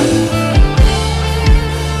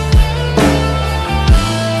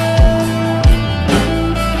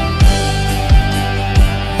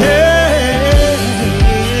 Hey,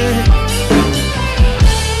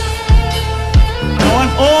 I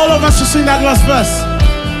want all of us to sing that last verse.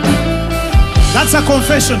 That's a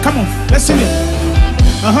confession. Come on, let's sing it.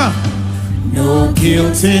 No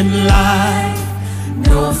guilt in life,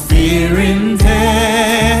 no fear in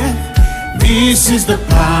death. This is the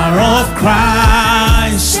power of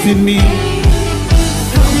Christ in me.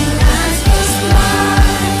 from the eyes was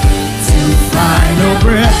blind to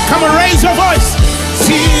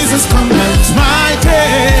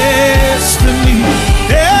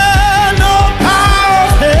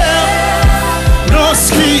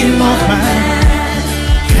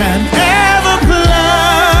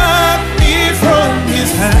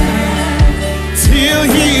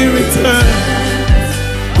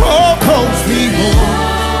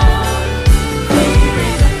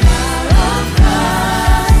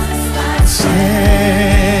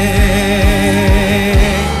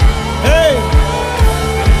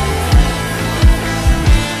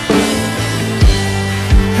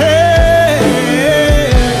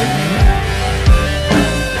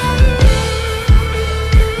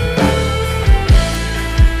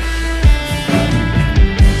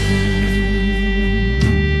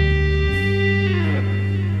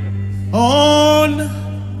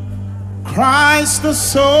the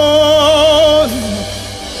soul,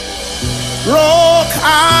 rock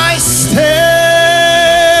I stand.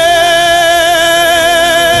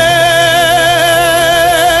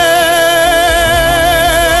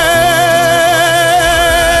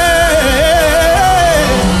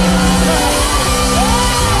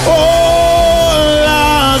 All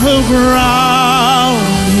other ground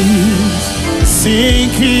is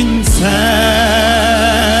sinking sand.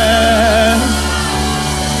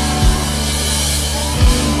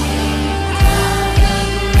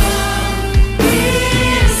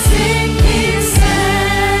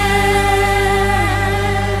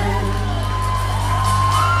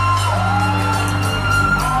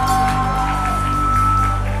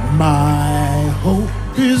 My hope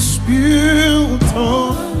is built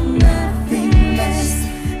on Nothing less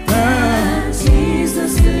than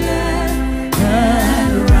Jesus' blood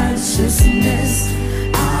and righteousness.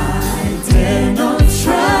 I dare not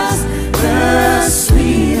trust the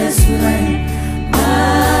sweetest flame,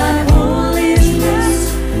 but only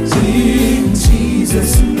trust in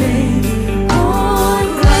Jesus' name.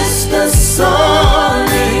 On Christ the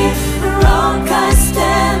solid rock I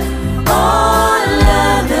stand. All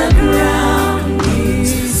other ground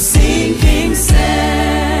is sinking sand.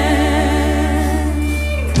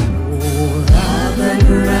 All other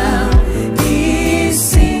ground is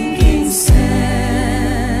sinking sand.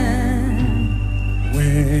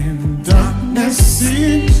 when darkness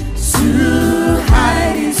seems To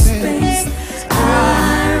hide His face,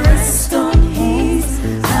 I rest on His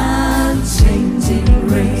unchanging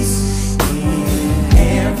grace. In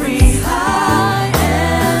every high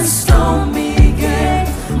and stormy gale,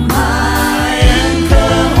 my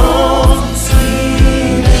anchor holds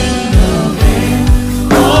sweet in the wind.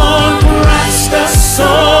 On Christ the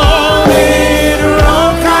solid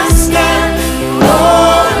rock I stand.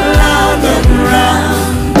 All other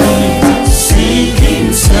ground is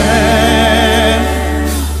sinking sand.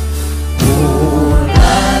 All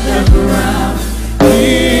other ground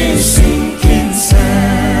is sinking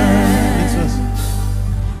sand.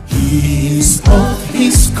 His oath,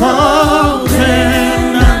 His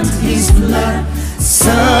covenant, His blood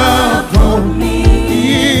support me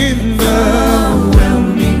in the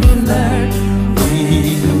Whelming flood,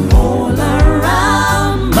 wind all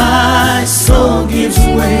around, my soul gives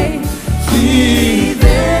way. He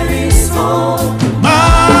there is hope.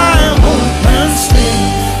 My hope and stay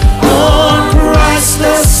on Christ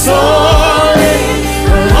the solid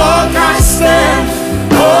rock I stand.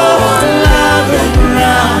 All other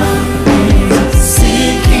ground is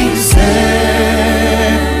sinking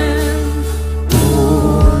sand.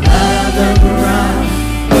 All other ground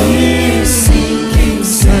is sinking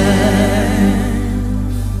sand.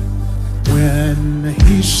 When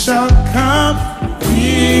He shall come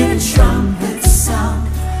With trumpet sound,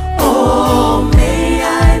 oh may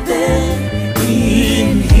I then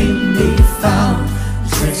in Him be found,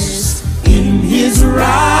 dressed in His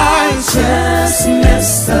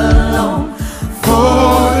righteousness alone,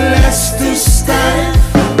 for less to stand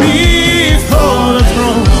before the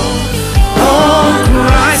throne. On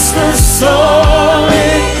Christ the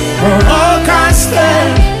solid rock I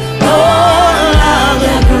stand. All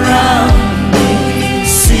other ground is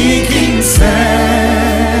sinking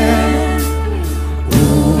sand.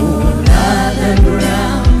 all other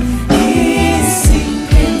ground is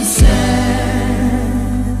sinking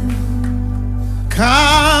sand.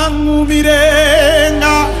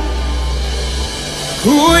 Kamumirenga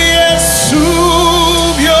ku Yesu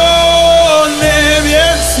byone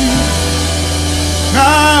byensi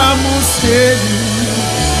namuseni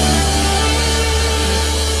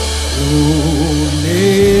byone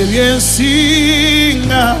byensi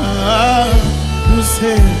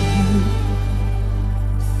namuseni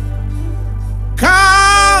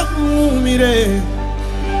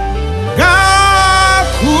kamumirenga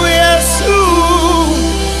ku Yesu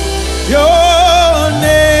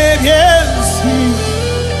byone byensi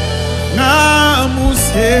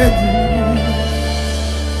namuseni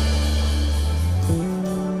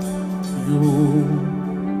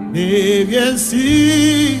byone byensi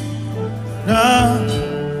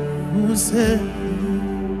namuseni.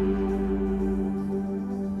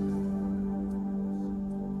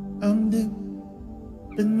 I'm deep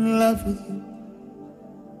in love with you,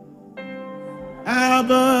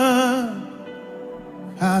 Abba,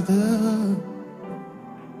 Father.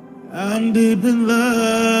 I'm deep in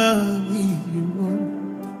love with you.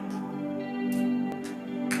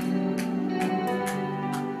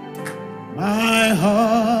 My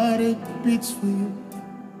heart, it beats for you.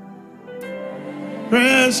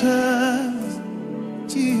 Precious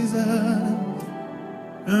Jesus,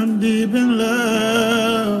 I'm deep in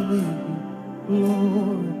love with you.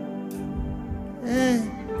 Lord. Hey.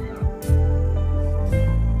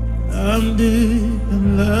 I'm deep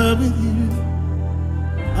in love with you,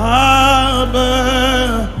 Abba,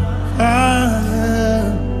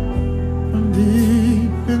 Father. I'm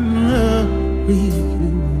deep in love with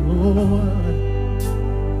you, Lord.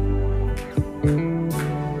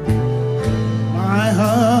 My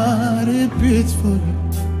heart, it beats for you,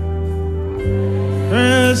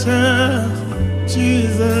 precious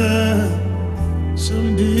Jesus. So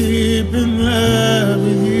I'm deep in love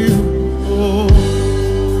with you, oh.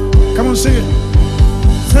 Come on, sing it.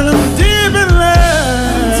 Tell him I'm deep in love.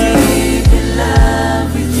 I'm deep in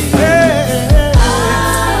love with you. Yeah.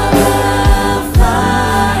 Our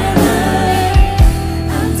Father.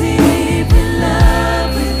 I'm deep in love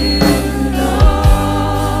with you,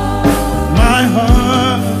 Lord. My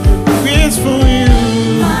heart beats for you.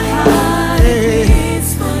 My heart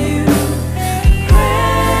beats for you,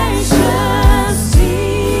 precious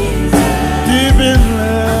Jesus. Deep in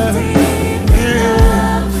love. Deep in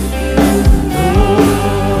love with you,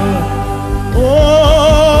 Oh,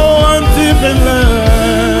 I'm deep in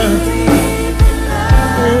love. deep in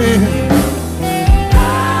love. Yeah.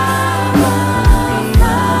 Our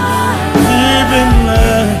Father. Deep in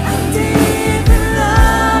love. I'm deep in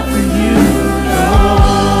love with you,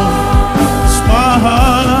 Lord. It's my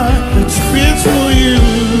heart that beats for you.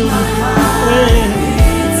 My heart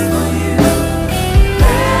beats for you,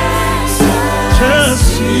 precious Just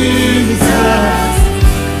Jesus. Jesus.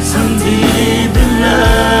 I'm deep in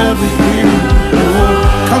love with you.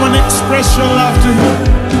 Come on, express your love to him.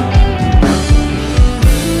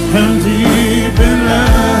 I'm deep in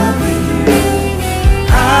love with you.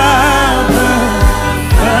 Abba,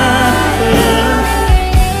 Father.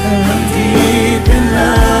 I'm deep in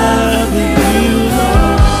love with you,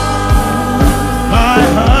 Lord. My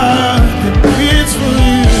heart it beats for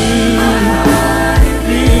you.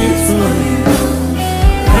 Beats for you.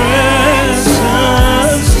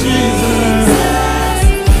 Precious Jesus.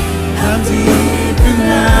 I'm deep in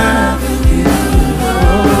love with you,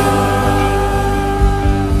 Lord.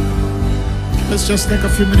 Let's just take a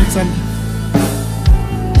few minutes and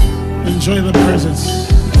enjoy the presence.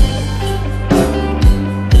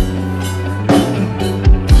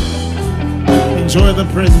 Enjoy the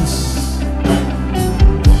presence.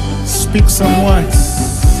 Speak some words.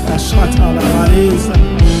 Ashatala Marisa.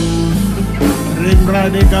 Rimbra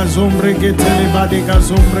de gazombre kete leba de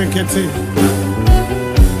gazombre kete.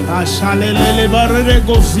 Ashalele barre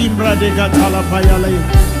gozimbra de gatala payale.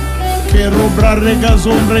 Kerubra de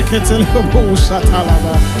gazombre kete lebo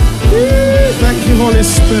shatalaba. Thank you, Holy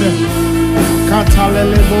Spirit.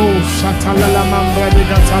 Katalelebo shatalala mambra de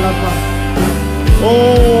gatalaba.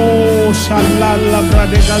 Oh, shalala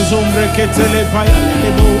bradega zombre ketele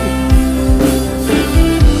payalebo.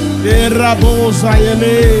 Erabo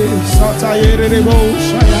zayele satayere rebo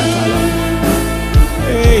shayatala.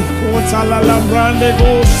 Hey, kotala la brande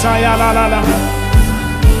go sayalala.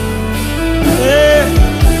 Hey,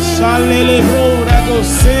 shalele bro rago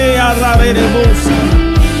se arare rebo.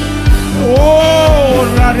 Oh,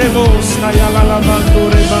 rarebo sayalala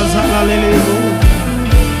mandore bazala lelebo.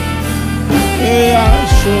 Ea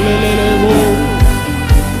sholelebo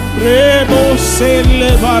rebo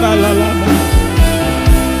sele baralala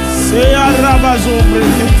se arabazombre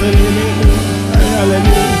ketelele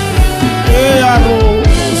ayalele ea ro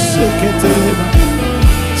seketeleba.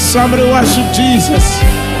 Somebody worship Jesus.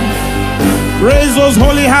 Raise those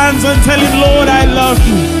holy hands and tell him, Lord, I love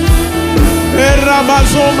you.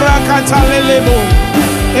 Erabazombra katalelebo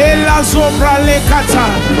ela zombra le kata.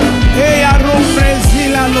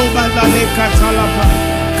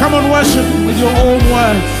 Come on, worship him with your own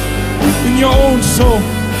words, in your own soul.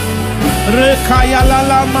 Rekaya la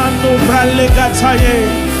la mando bralegataye,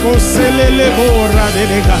 koselele bora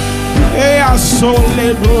delega, ea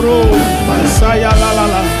sole broro, masaya la la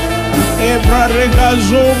la, ebra rega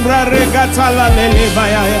zombra regata la lele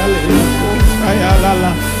baya yale, aya la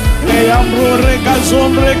la, ea bro rega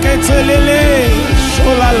zombre ketelele,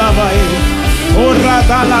 shola la baye. Ora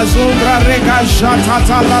da la zombra rega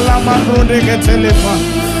jatata la la mandro de getelefa.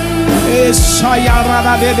 Esa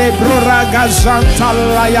yarada de brora gazanta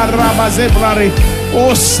la yaraba zebrare.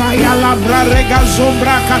 O saya la brarega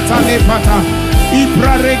zombra katalepata.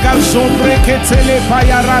 Ibra rega zombre ketelefa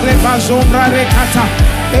yarare bazombra rekata.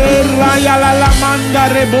 Era yala la manda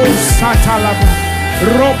rebo satalaba.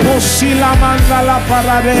 Ropo sila manda la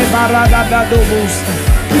parade barada da dobusta.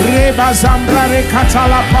 Reba zambra rekata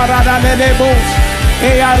la parada de lebos.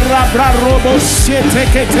 E arabra robo siete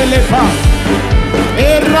que telepa.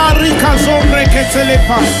 Era rica zombre que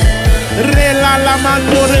telepa. Rela la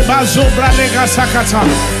mando reba zobra rega sakata.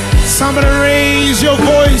 Somebody raise your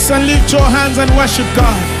voice and lift your hands and worship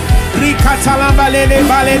God. The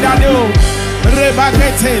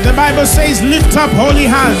Bible says, lift up holy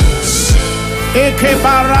hands. Lift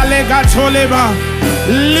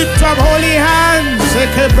up holy hands.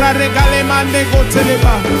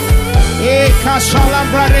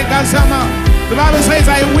 The Bible says,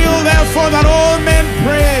 I will therefore that all men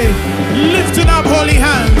pray, lifting up holy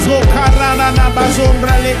hands.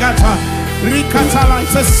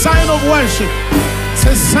 It's a sign of worship. It's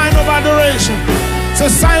a sign of adoration. It's a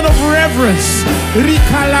sign of reverence.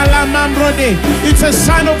 It's a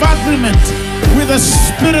sign of agreement with the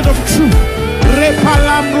spirit of truth.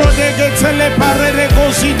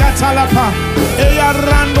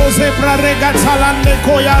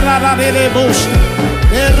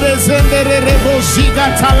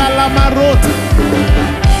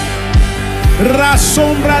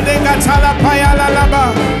 Rasombra de gatala payala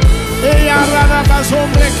laba. Eyarada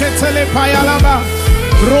bazombre ketele payalaba.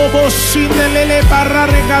 Robo sindelele barra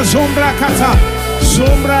rega zombra kata.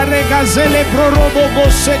 Sombra rega zele prorobo go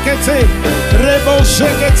sekete. Rebo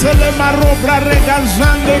seketele marobra rega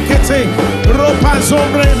zande kete. Ropa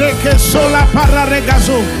zombre reke sola para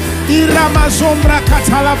regazo. Irama zombra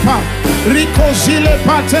katalapa. Rico zile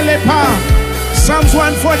patelepa. Psalms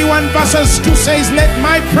 141 verses 2 says, let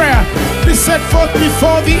my prayer be set forth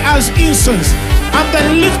before thee as incense, and the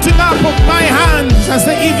lifting up of my hands as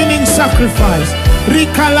the evening sacrifice.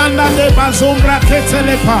 Rikalanda de bazombra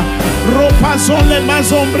ketelepa. Ropa zole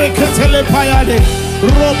mazombre ketelepa yade.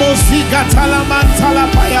 Robo ziga talamantala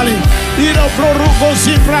payale. Iro prorugo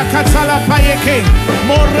zibra katala payeke.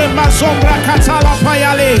 More mazombra katala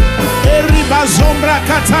payale. Eri bazombra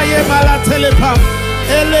kataye malatelepa.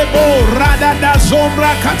 Elebo rada da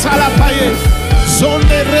zombra katala paye.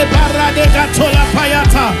 Zonde rebara de gatola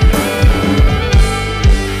payata.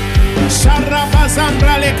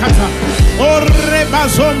 Sarabazambra le kata. Orre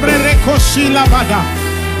bazombre rekoshi lavada.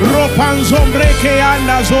 Ropan zombre ke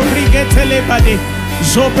anda zobrige telebade.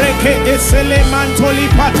 Zobreke esele mantoli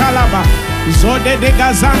patalaba. Zode de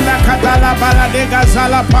gazanda katala bala de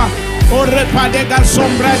gazalapa. Orre pa de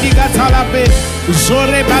gazombra di gatalape.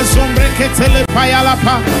 Zore bazombre ke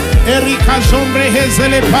telepayalapa. Erika zombre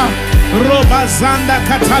hezelepa. Roba zanda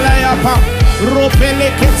katalayapa. Ropele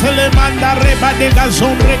ke telemanda reba de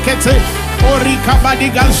gazombre kete. Orika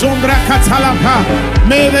badiga zombra katalapa.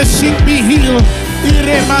 May the sick be healed.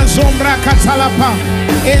 Irema zombra katalapa.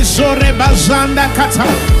 Ezore bazanda kata.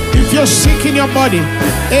 If you're sick in your body,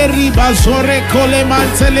 eriba zore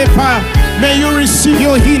kolemantelepa. May you receive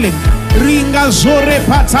your healing. Ringa zore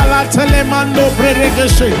patala telemando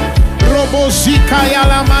breregeshe. Robo zika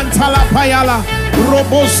yala mantala payala.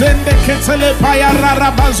 Robo zende ketele payara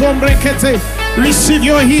rabazombre kete. Receive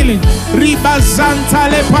your healing. Ribazanta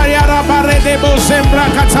le payara baredebo zembra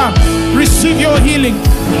kata. Receive your healing.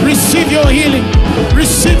 Receive your healing.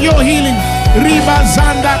 Receive your healing.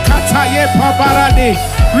 Ribazanda kata ye pabarade.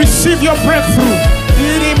 Receive your breakthrough.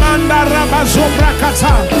 Irimanda rabazombra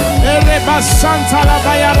kata. Ereba santa la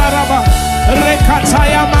bayara raba.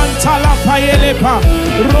 Rekataya mantala payelepa.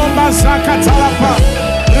 Romba zakatalapa.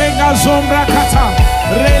 Rega zombra kata.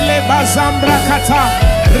 Rele bazambra kata.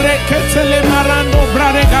 Reketele marando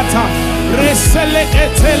braregata. Resele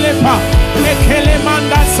etelepa. Ekele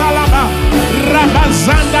manda salaba.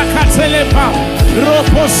 Rabazanda katelepa.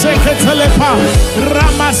 Ropo seketelepa.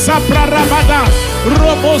 Ramasapra rabada.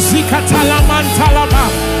 Robo zikatalaman talaba.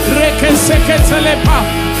 Reke seketelepa.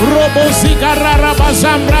 Robo zigarara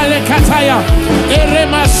bazambra le kataya.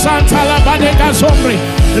 Erema santa labade gazombre.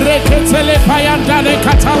 Reketelepa yanda le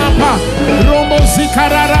katalapa. Robo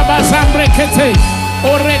zikarara bazambre kete.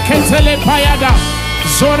 Oreketele payada.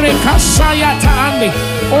 Zore kasaya taande.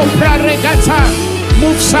 Opra regata.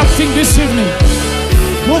 Move something this evening.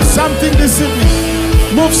 Move something this evening.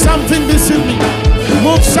 Move something this evening.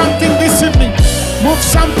 Move something this evening. Move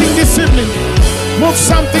something this evening. Move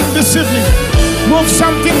something this evening. Move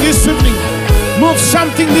something this evening. Move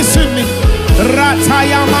something this evening.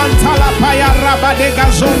 Rataya mantala paya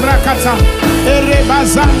rabadega zombra kata.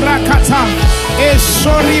 Erebazambra kata.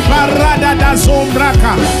 Esori barada da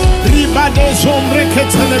zombraka. Ribade zombre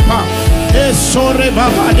ketelepa. Esore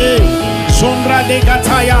babade. Zombra de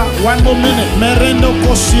gataya. 1 more minute. Merendo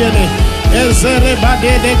kosiele. Ezere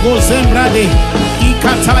bade de gozembrade.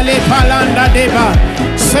 Ikatale palanda deba.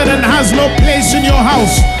 Satan has no place in your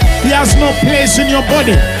house. He has no place in your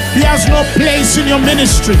body. He has no place in your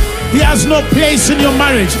ministry. He has no place in your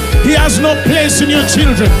marriage. He has no place in your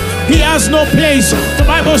children. He has no place. The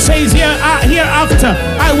Bible says hereafter,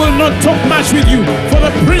 I will not talk much with you, for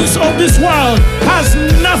the prince of this world has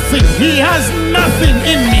nothing. He has nothing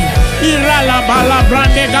in me.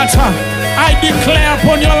 I declare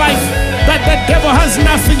upon your life that the devil has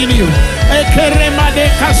nothing in you.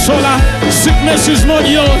 Sickness is not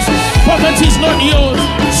yours. Poverty is not yours.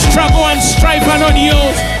 Struggle and strife are not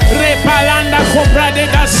yours. Repalanda cobra de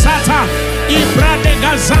gasata. Ibra de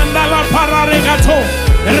gazanda la pararegato.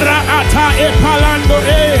 Raata e palando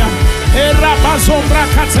ea. E rabazombra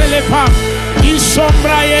catelepa.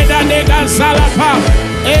 Isombra eda de gazalapa.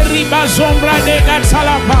 E ribazombra de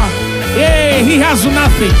gazalapa. He has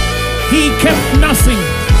nothing. He kept nothing.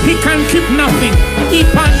 He can keep nothing.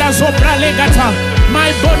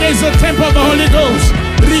 My body is the temple of the Holy Ghost.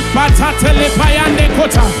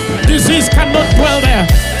 Disease cannot dwell there.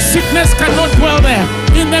 Sickness cannot dwell there.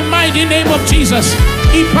 In the mighty name of Jesus.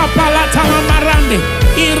 The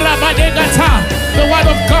word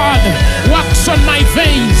of God works on my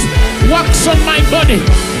veins, works on my body,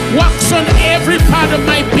 works on every part of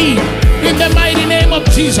my being. In the mighty name of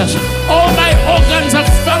Jesus. All my organs are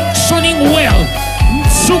functioning well.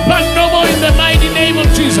 Supernormal in the mighty name of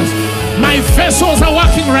Jesus. My vessels are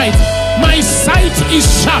working right. My sight is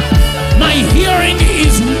sharp. My hearing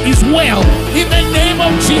is well. In the name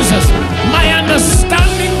of Jesus. My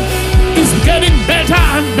understanding is getting better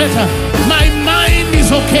and better. My mind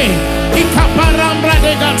is okay.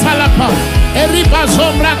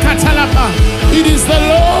 It is the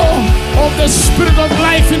law of the Spirit of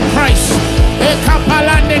life in Christ.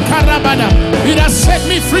 It has set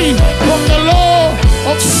me free from the law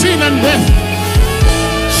of sin and death.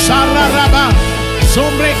 Shararaba,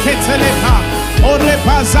 Zombre Ketelepa,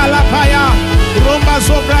 Orepa Zalapaya, Romba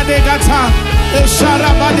Zobra de Gata,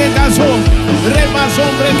 Esharaba de Gazo, Rema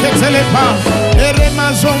Zombre Ketelepa,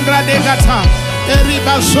 Erema Zombra de Gata,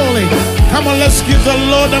 Eriba Zole. Come on, let's give the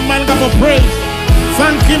Lord a man of praise.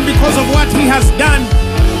 Thank him because of what he has done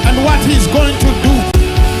and what he's going to do.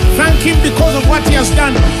 Thank him because of what he has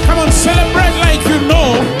done. Come on, celebrate like you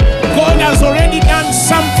know God has already done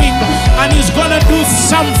something and he's gonna do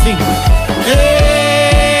something.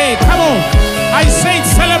 Hey, come on. I say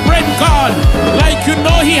celebrate God like you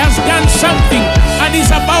know he has done something and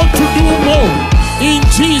he's about to do more. In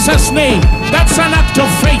Jesus' name. That's an act of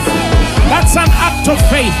faith. That's an act of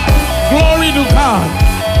faith. Glory to God.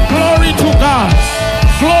 Glory to God.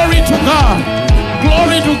 Glory to God.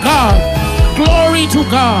 Glory to God. Glory to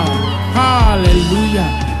God. Hallelujah.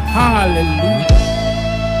 Hallelujah.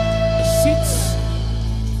 Sit.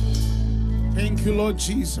 Thank you, Lord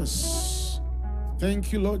Jesus.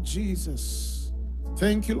 Thank you, Lord Jesus.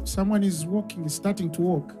 Thank you. Someone is walking, is starting to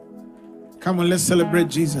walk. Come on, let's celebrate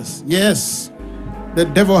Jesus. Yes. The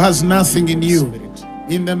devil has nothing in you.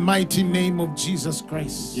 In the mighty name of Jesus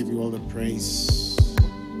Christ. Give you all the praise.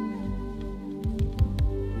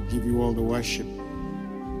 We give you all the worship.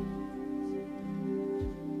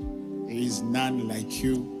 There is none like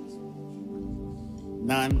you.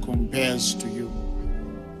 None compares to you.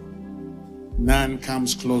 None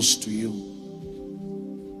comes close to you.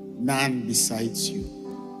 None besides you.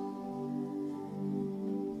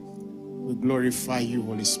 We glorify you,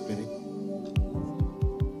 Holy Spirit.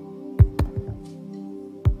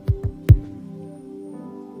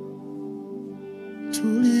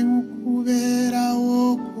 Tuli mukubera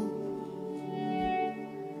woko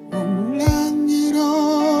omulangiro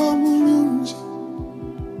mulungi.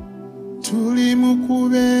 Tuli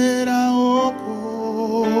mukubera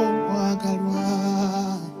woko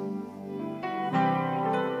mwagalwa.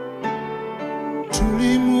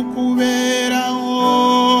 Tuli mukubera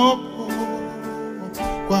woko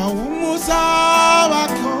kwa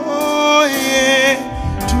umuzabako ye.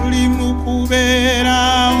 Tuli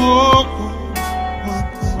mukubera woko.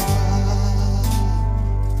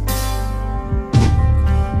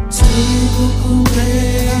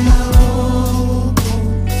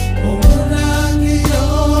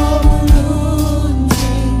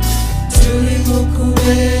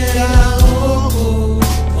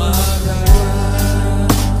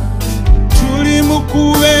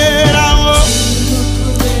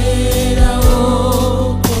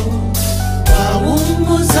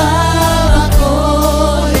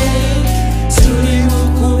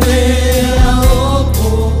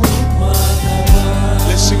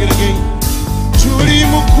 Tuli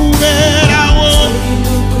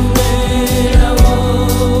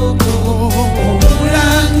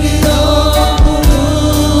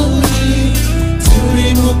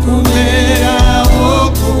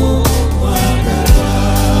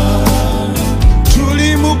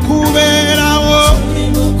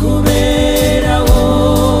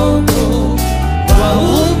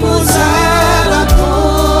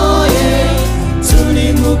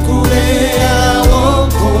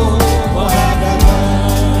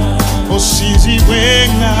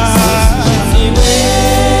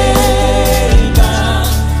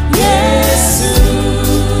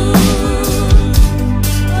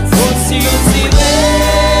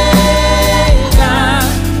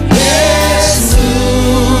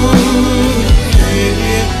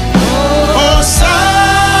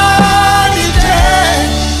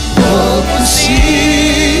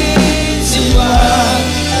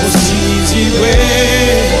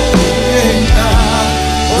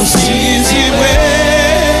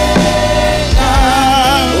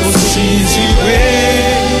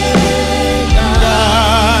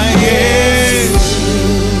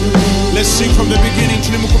sing from the beginning.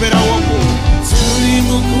 Tulimukubera woko.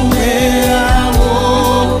 Tulimukubera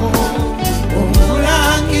woko.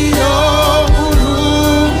 Omulangiro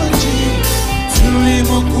bulungi.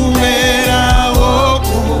 Tulimukubera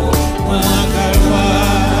woko. Mwagalwa.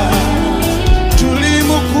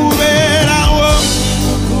 Tulimukubera woko.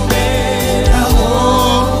 Tulimukubera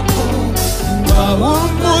woko.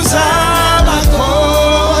 Wawumuza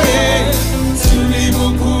bakoye.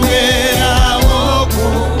 Tulimukubera woko.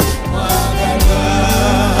 Mwagalwa.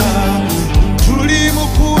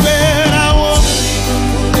 Tulimukubera woko.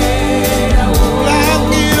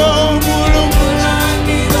 Mulangiro mulungi.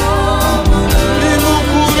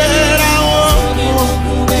 Tulimukubera woko.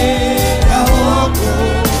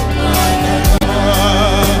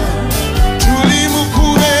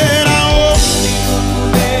 Tulimukubera woko.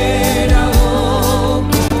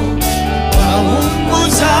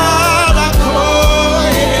 Wawumuza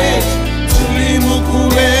bakoye.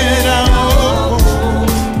 Tulimukubera woko.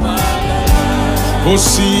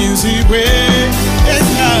 Osinzibwe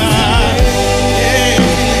ena.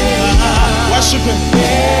 Worship him.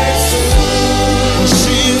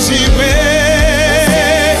 Osinzibwe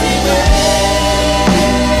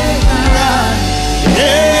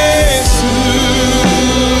Yesu.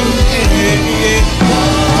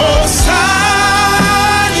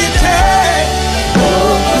 Osanite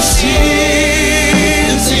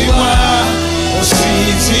okusinzibwa.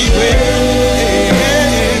 Osinzibwe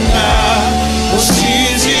ena.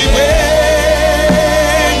 Osinzibwe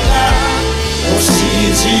ena.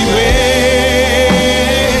 Osinzibwe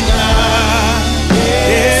ena.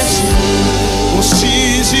 Yesu.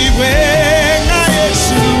 Osinzibwe ena.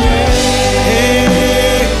 Yesu.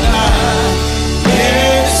 Ena.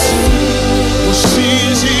 Yesu.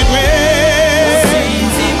 Osinzibwe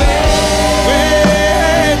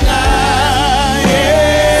ena.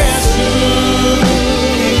 Yesu.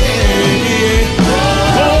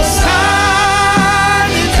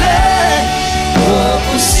 Osanite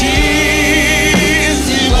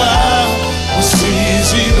okusinzibwa.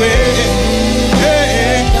 Osinzibwe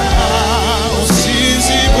ena.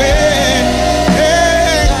 Osinzibwe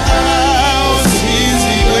ena.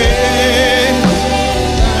 Osinzibwe ena.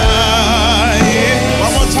 Yeah.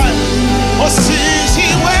 One more time.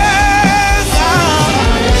 Osinzibwe ena.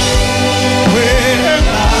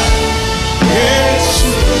 Wena.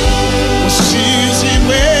 Yesu.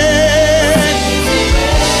 Osinzibwe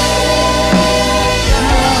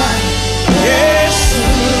Yesu.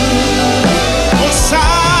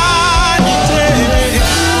 Osanite.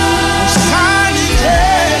 Osanite.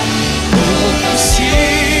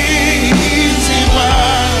 Osinzibwa.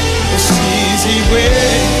 Osinzibwe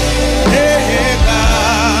ena.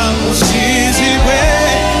 Osinzibwe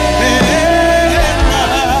ena.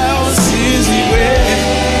 Osinzibwe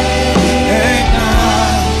ena.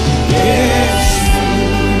 Yesu.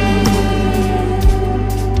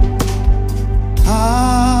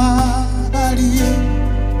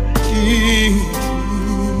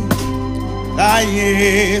 La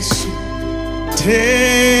Yesu te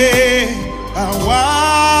awangulwa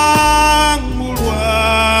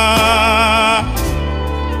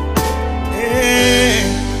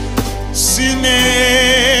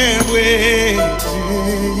sinebwe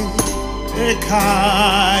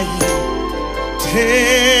ekai te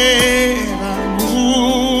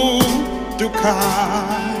amuduka.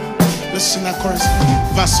 Let's sing that chorus.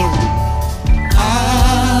 Vaso.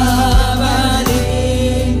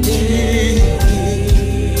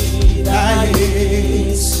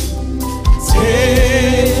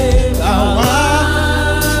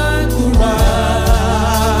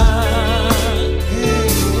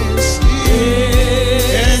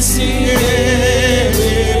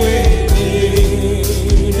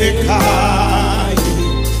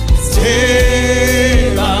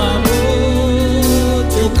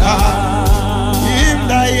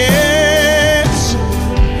 Yeah.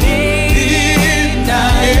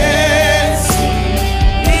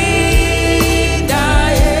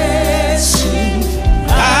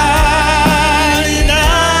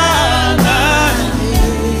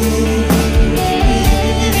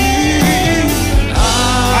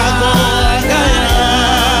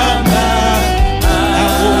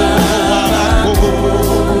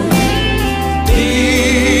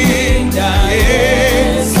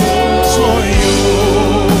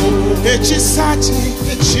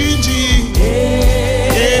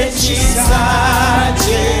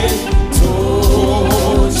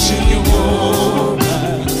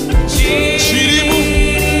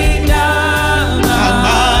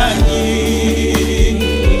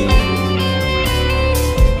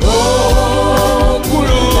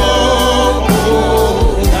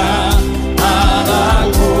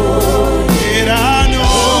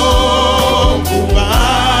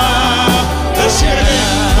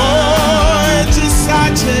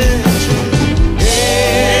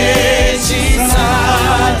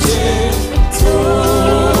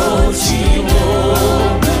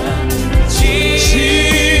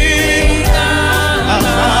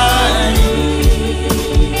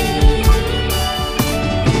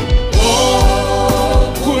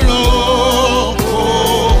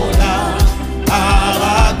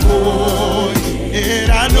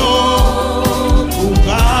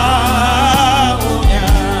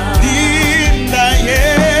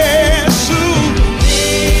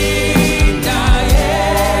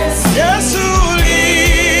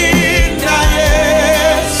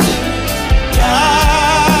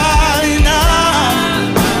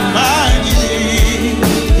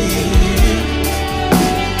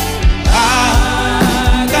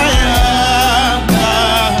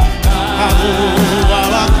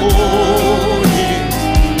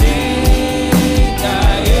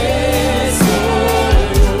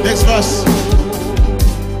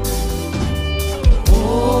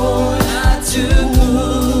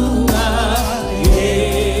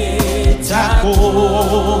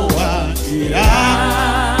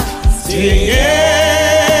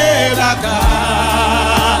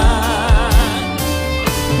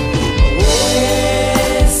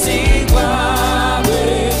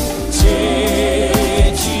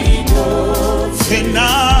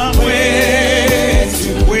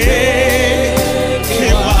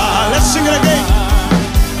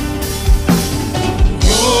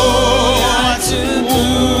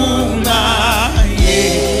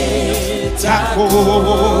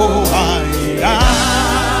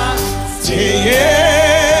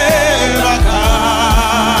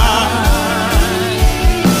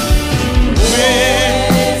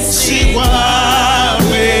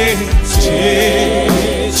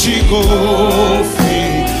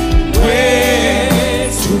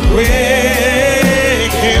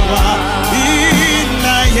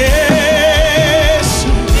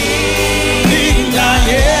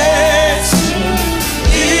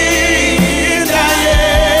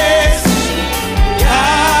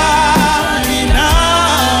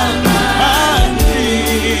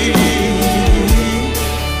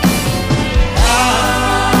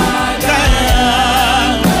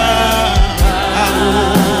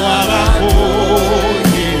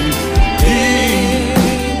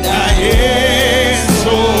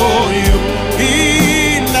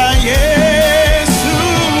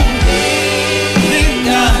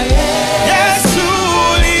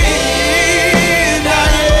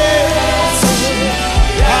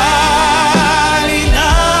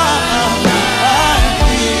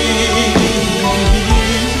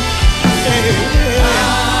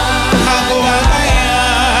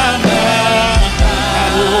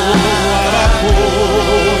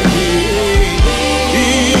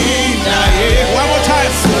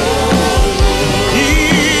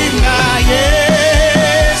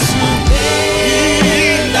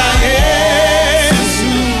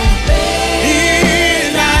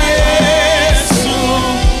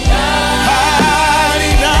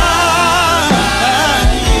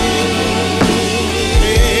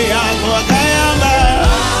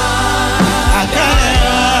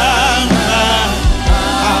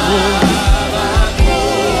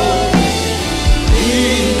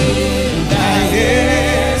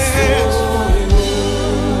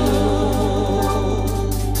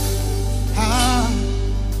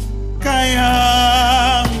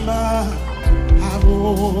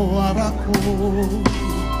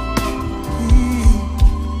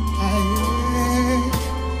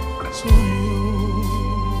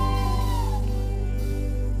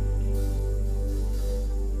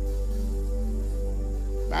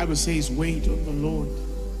 Bible says, wait on the Lord.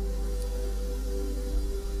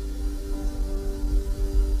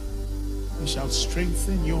 He shall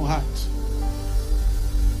strengthen your heart.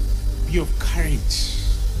 Be of courage.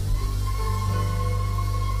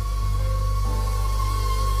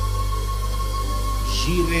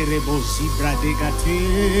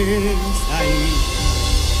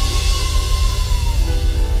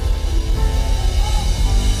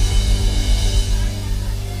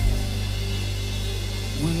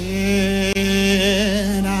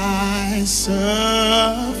 When I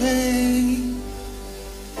survey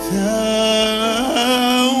the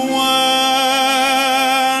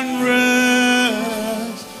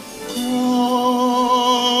wondrous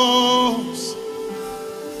cross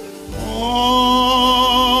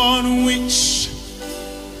on which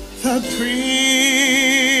the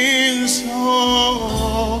Prince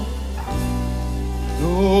of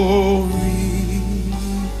Glory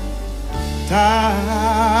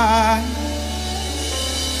died,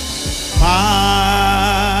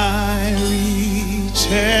 my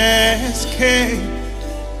riches came,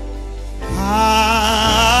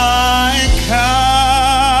 I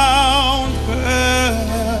count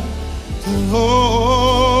the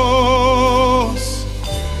loss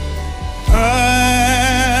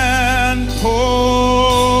and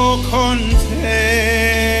pour contempt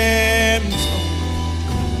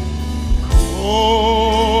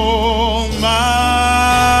all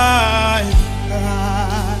my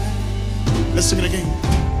pride. Let's sing it again.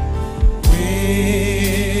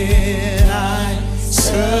 When I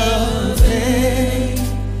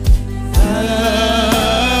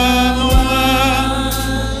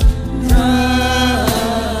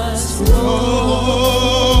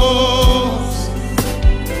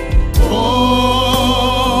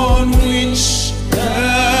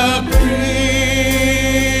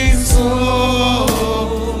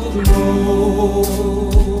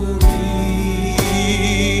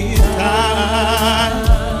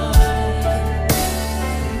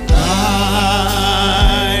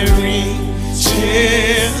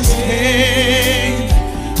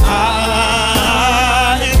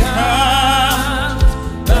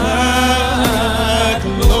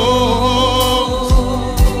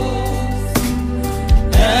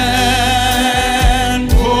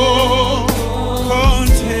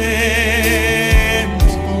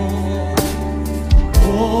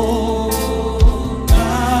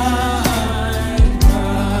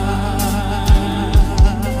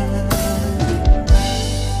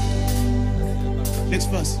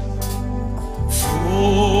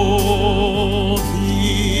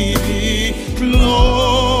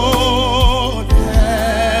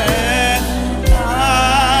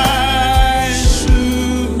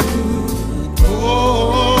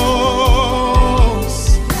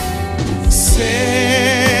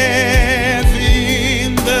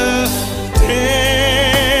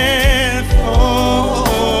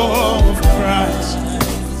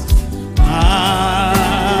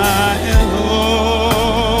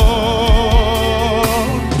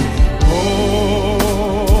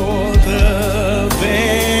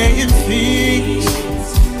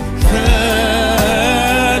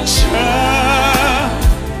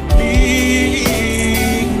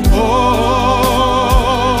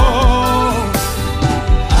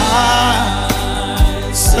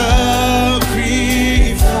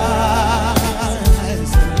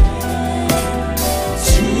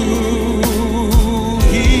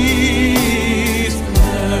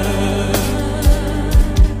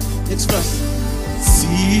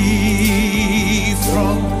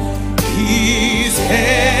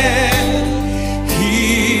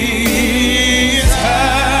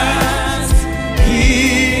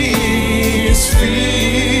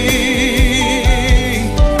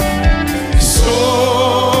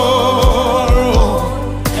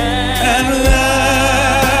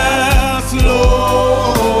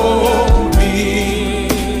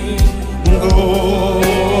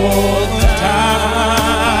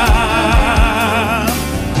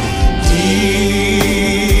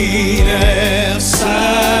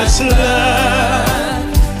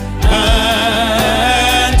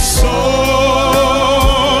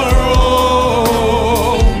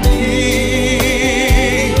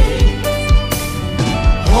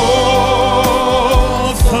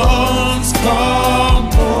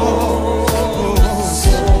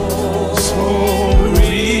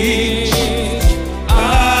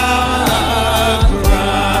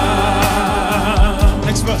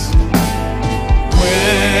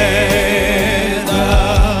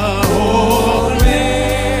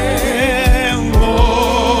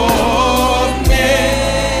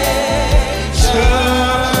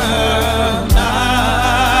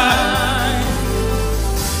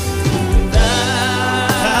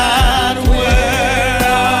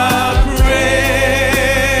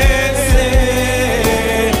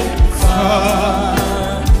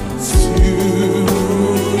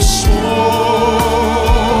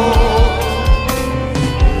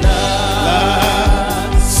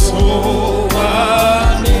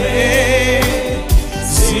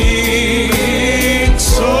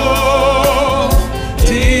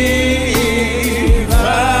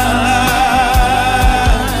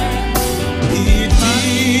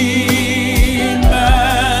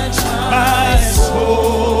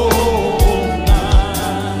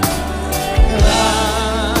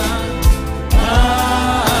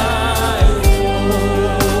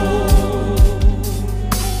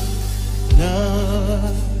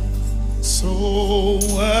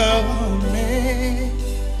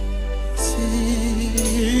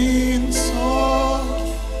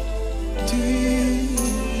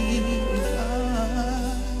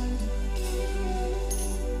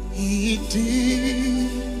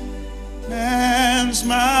demands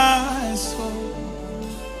my soul,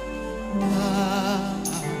 my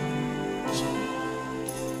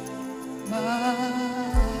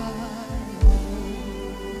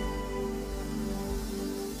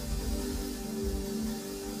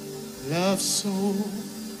love so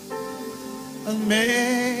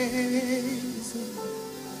amazing,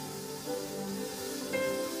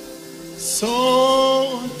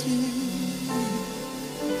 so deep,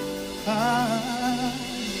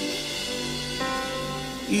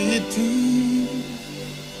 it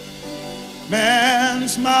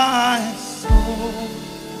demands my soul.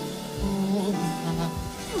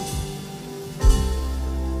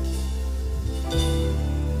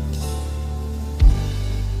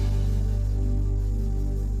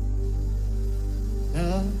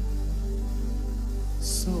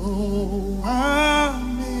 So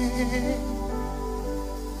amazing,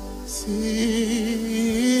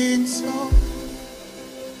 so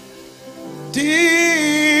divine,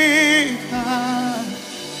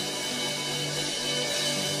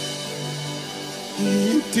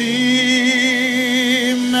 it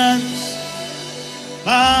demands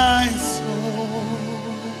my soul,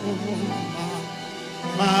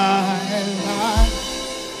 my life,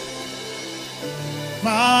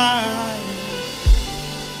 my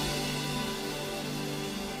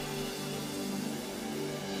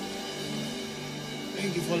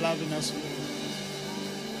Thank you for loving us, Lord.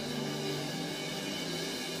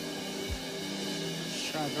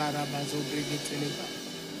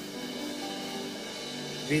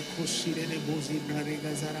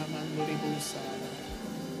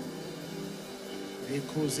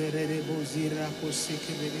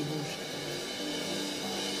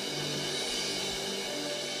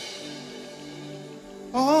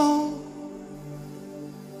 Oh,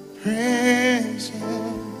 precious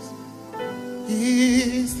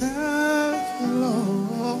is the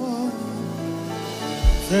Lord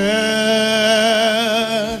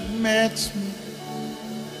that makes me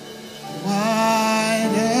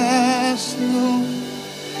white as snow.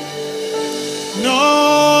 No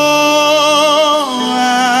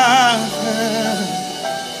other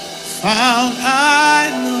found I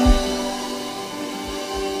know,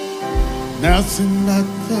 nothing but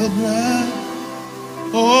the blood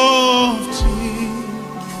of Jesus.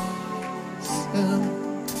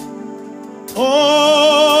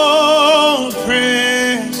 Oh,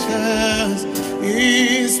 precious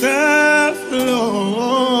is the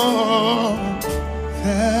Lord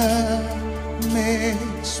that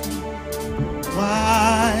makes me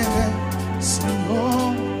white as snow.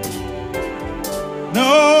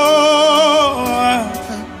 No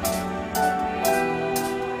other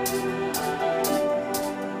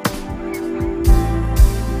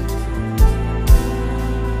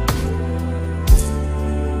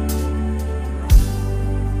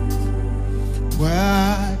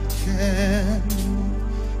what can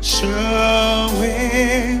show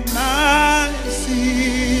away my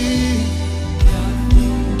sin?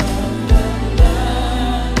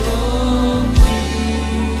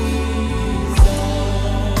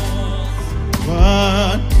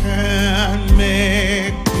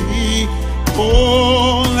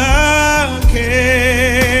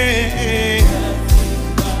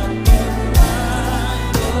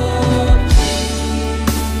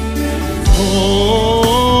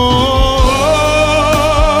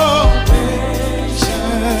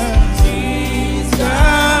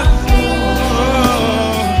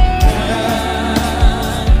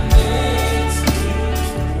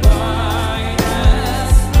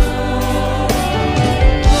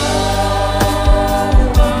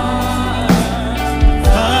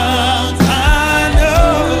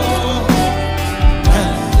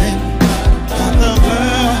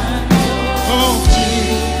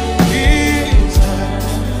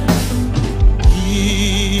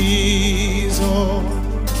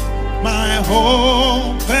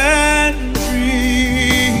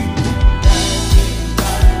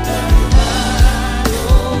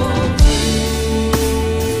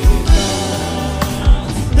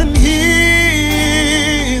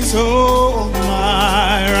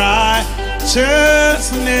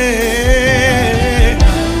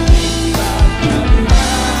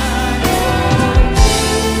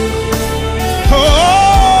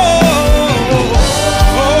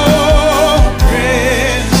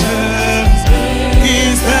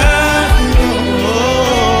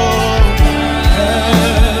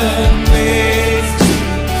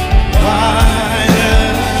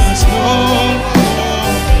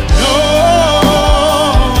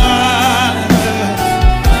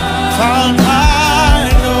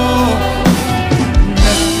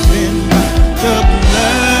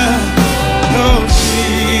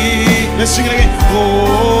 sing it again.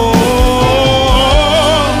 Oh.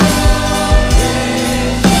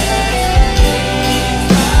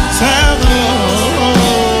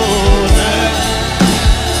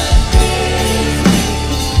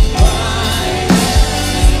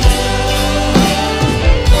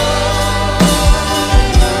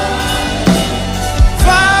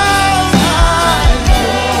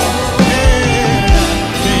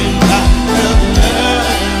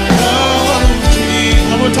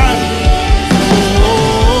 One more time.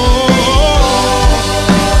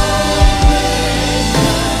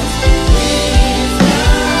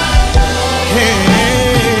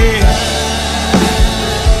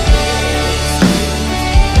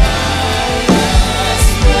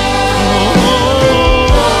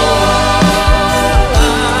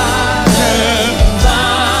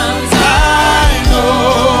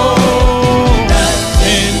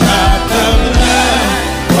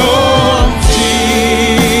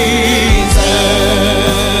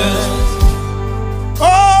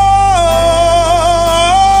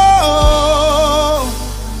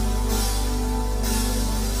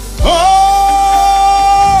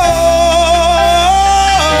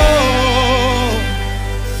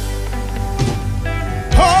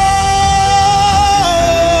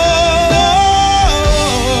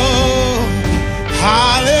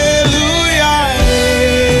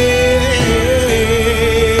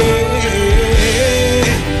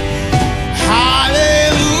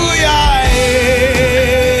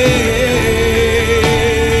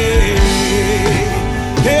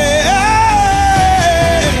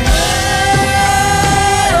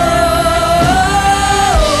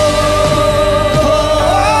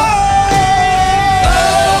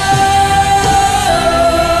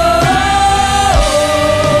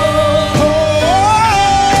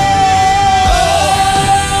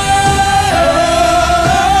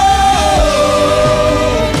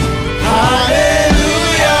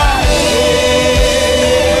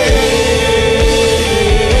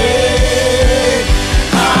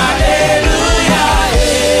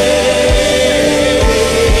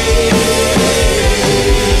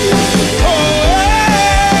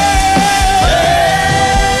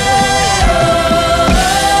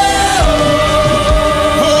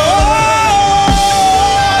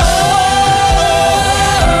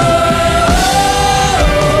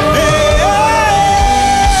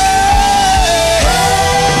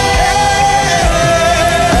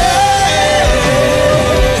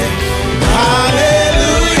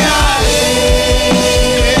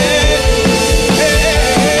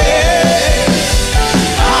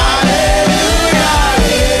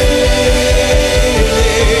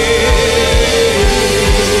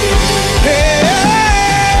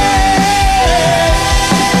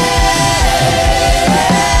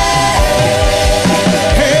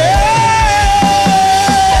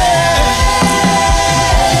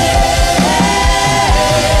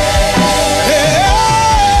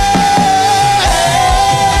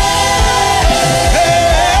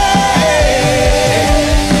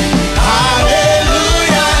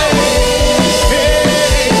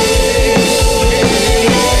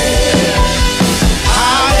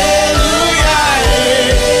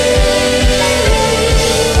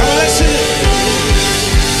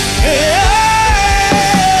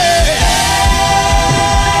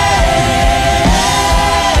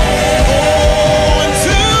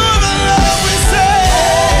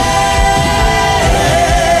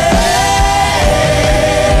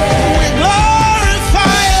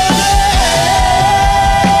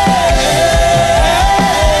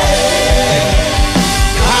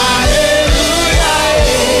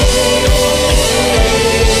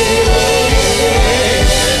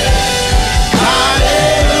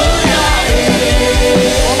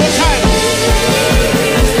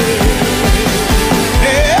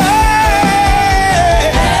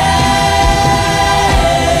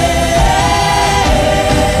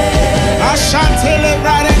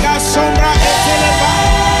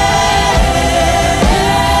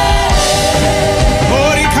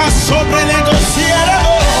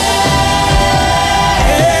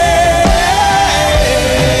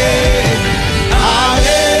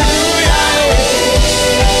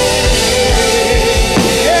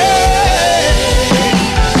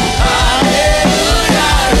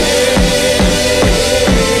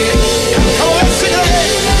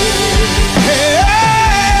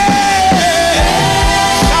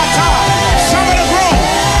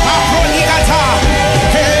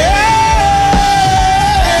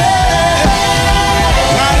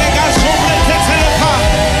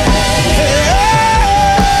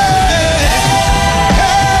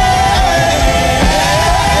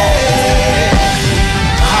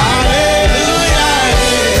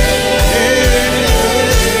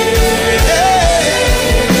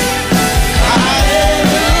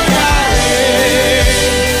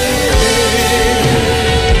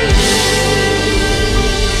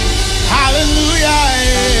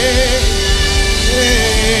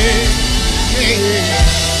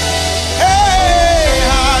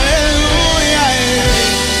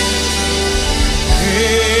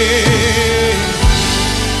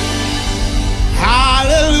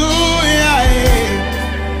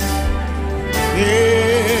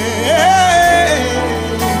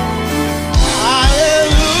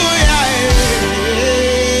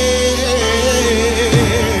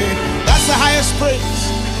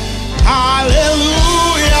 Hallelujah.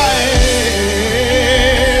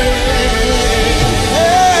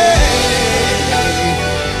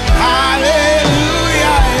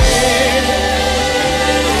 Hallelujah.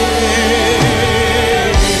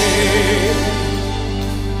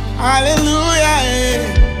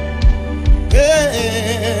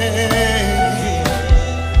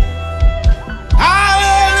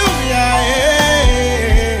 Hallelujah.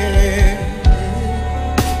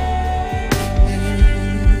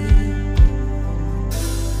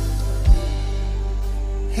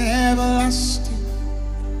 Everlasting,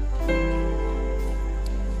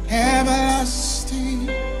 everlasting,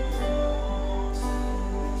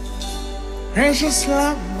 precious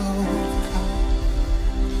Lamb of God.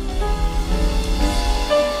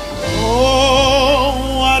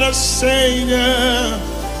 Oh, what a Savior,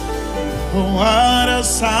 what a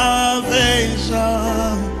salvation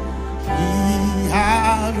He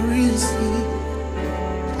had received.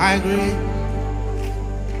 I agree.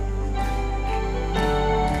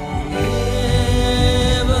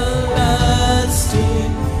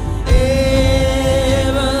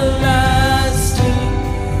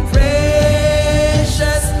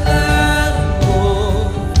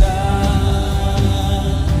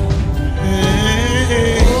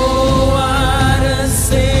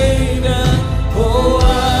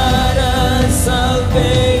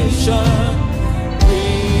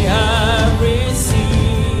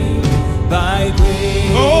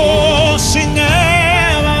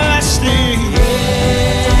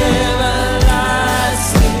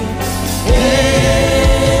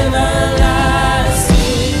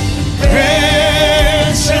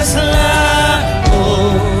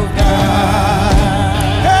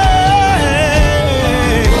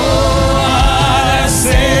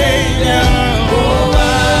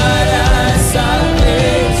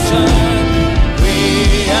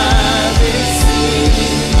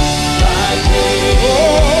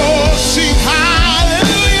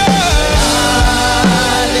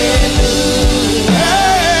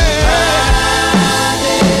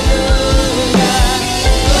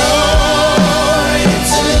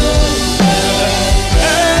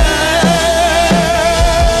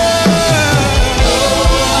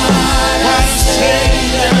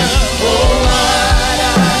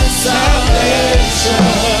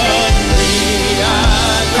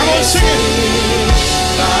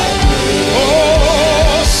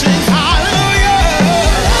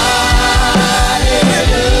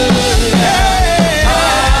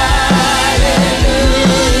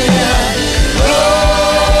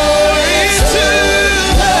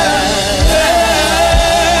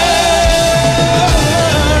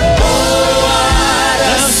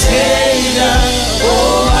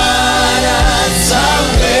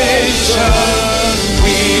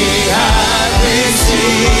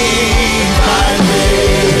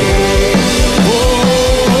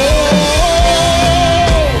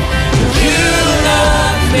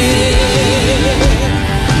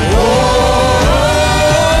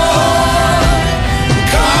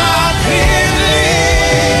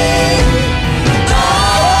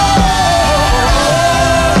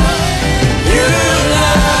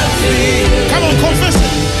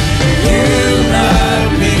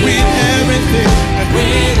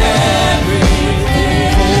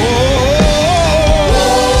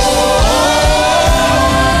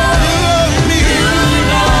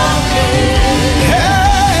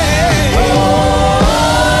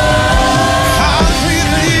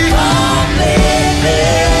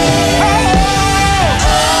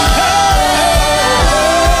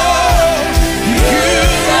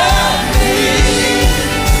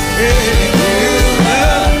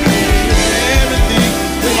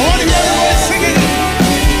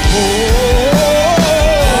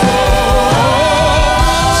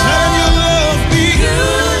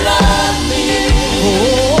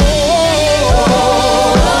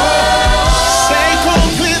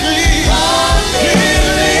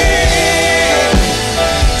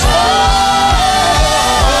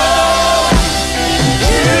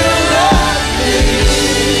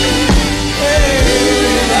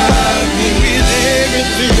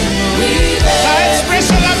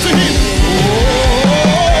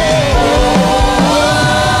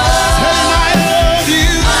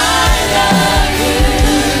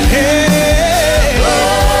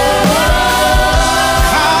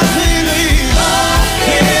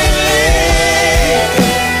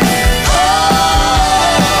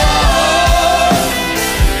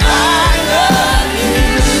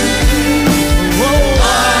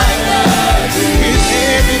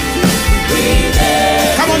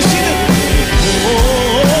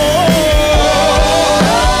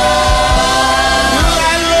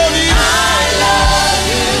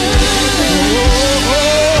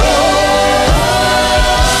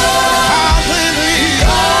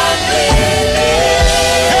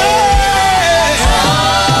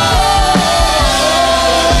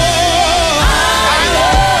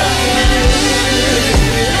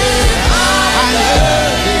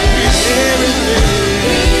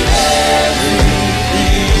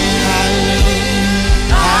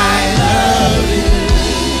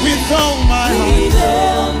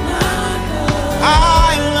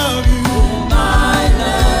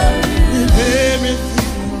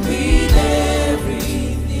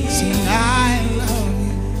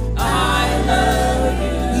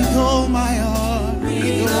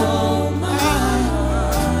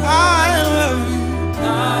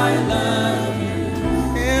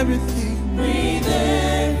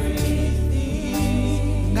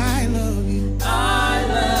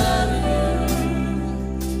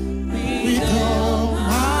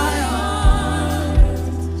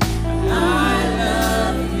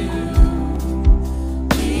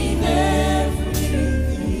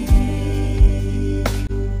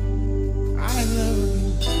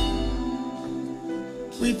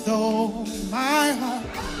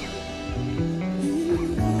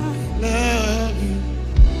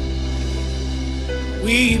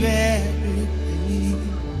 be there with me.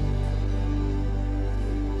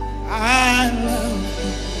 I love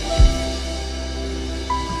you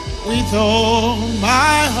with all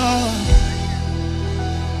my heart.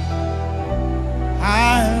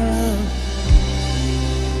 I love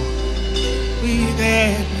you with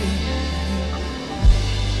everything.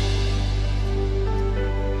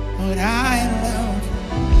 But I love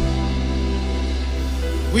you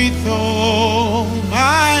with all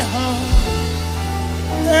my heart.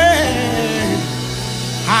 Hey,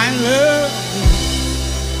 I love you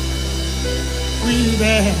with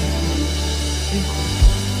everything.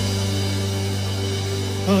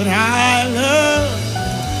 But I love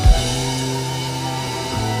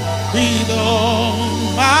you with all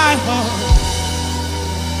my heart.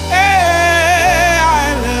 Hey, I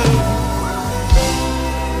love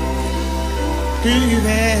you with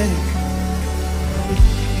everything.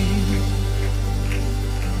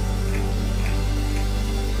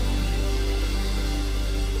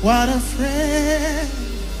 What a friend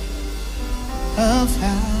of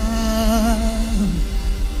ours,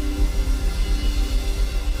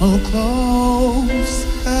 oh,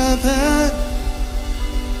 closer than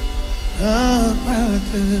a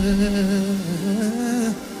brother.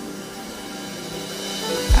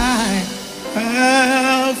 I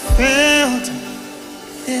have felt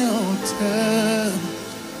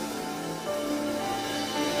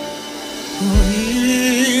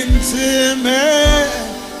intimate.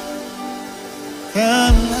 The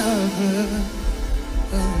lover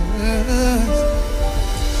of us,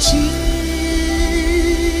 Jesus,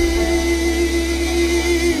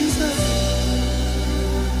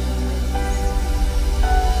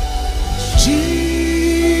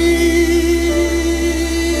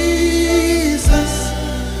 Jesus,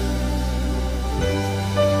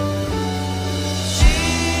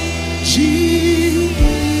 Jesus,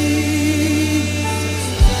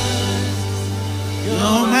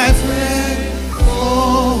 you're my friend.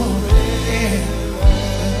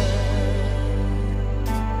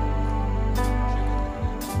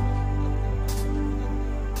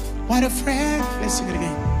 What a friend, let's sing it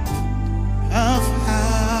again. Of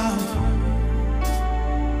how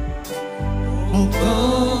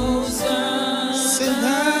closer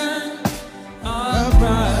than a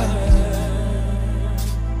brother.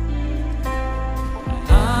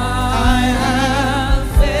 I have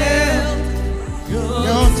felt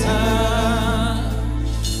your touch.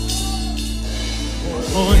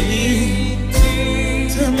 Oh, intimate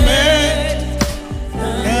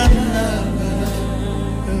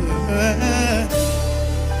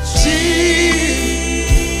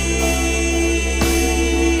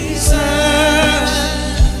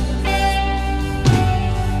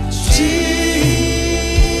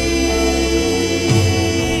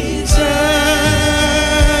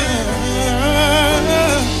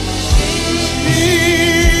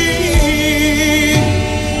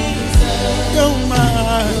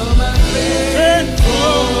and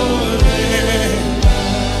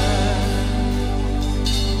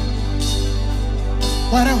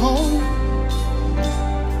what a hope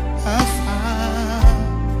I found.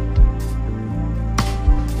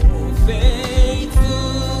 Oh,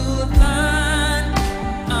 faithful and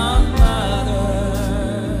a mother,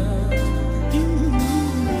 you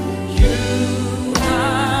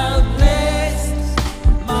have blessed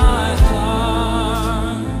my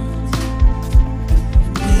heart.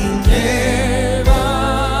 We never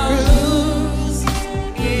lose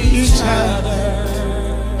each other.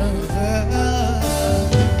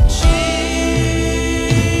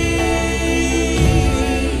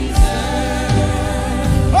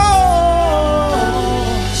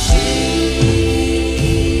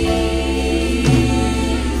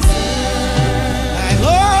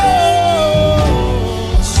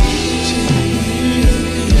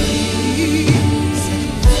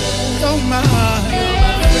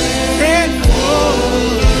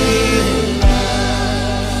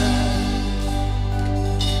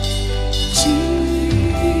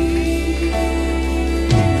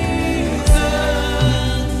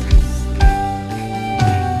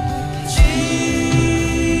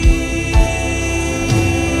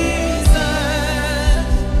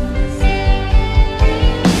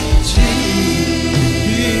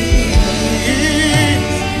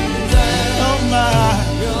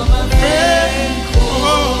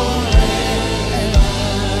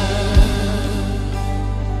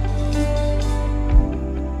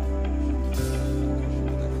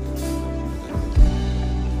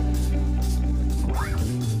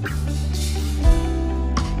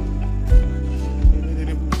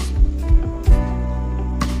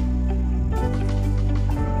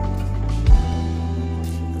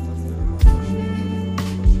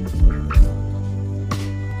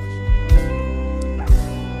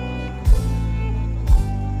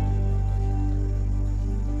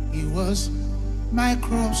 was my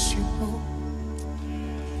cross you bore,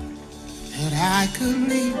 that I could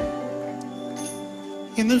live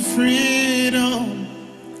in the freedom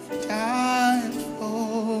died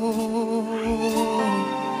for.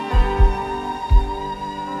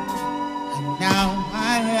 And now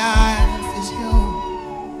my life is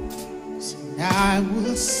yours, and I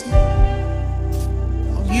will sing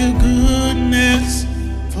of your goodness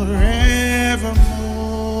forevermore.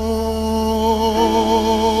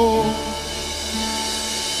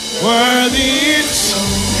 Worthy is your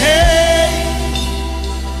name,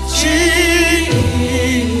 Jesus.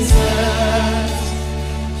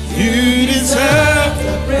 You deserve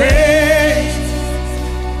the praise.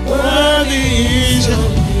 Worthy is your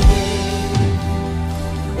name.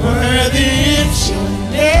 Worthy is your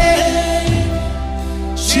name,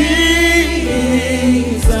 Jesus.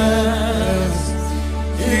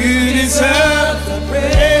 You deserve the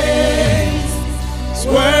praise.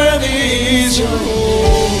 Worthy is your name.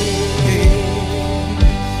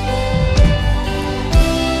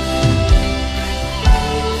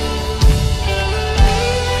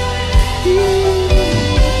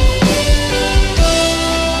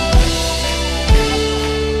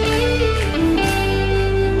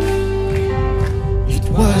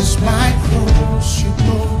 My cross you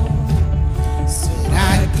bore, so that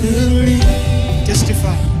I could live.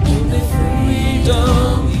 Testify in the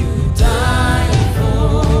freedom you died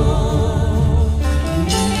for.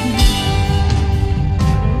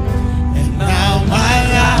 And now my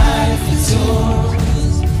life is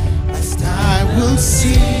yours, as I will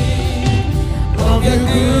sing of your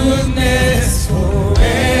goodness forevermore.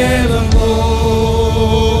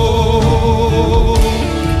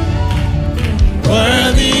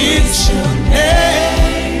 Worthy is your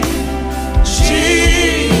name, Jesus.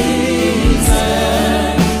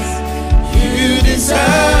 You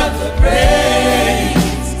deserve the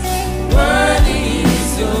praise. Worthy is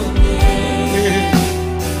your name.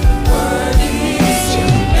 Worthy is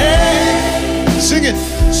your name. Sing it.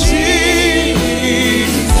 Jesus.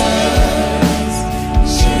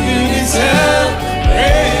 You deserve the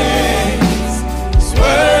praise.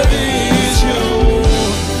 Worthy is your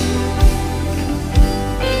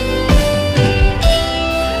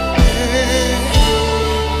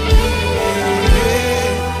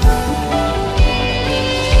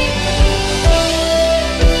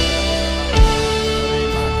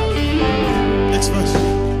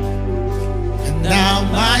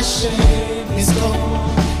shame is gone.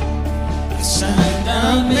 I stand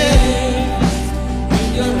amazed in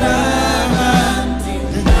your love undeniable.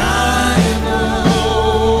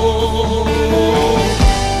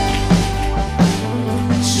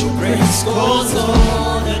 Your grace goes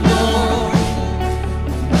on and on,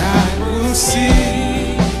 and I will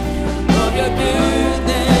sing of your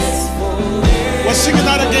goodness forever. We're singing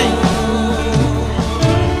that again.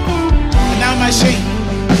 And now my shame.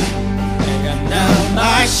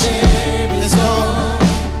 My shame is gone.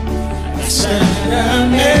 I stand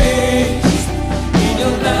amazed in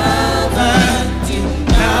your love undeniable.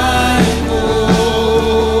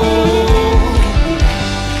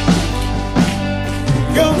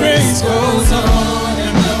 Your grace goes on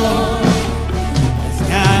and on,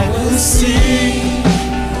 and I will sing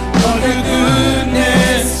of your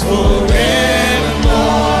goodness forevermore.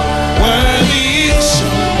 Worthy is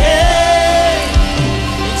your name,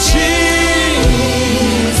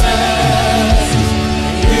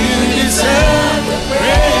 deserve the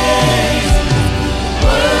praise.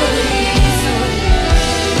 Worthy is your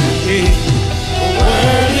name.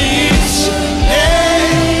 Worthy is your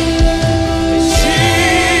name, Jesus.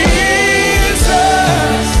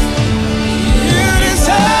 You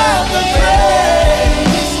deserve the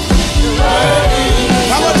praise. Worthy is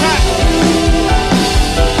your name.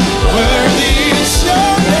 Worthy is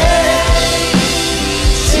your name,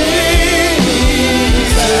 Jesus.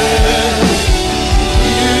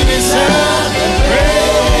 You deserve the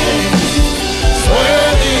praise.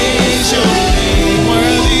 Worthy is your name.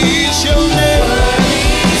 Worthy is your name.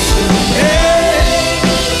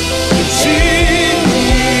 Jesus.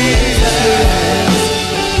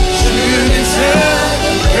 You deserve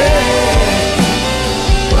the praise.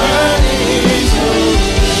 Worthy is your name.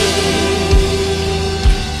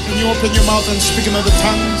 Can you open your mouth and speak in other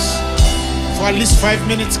tongues for at least 5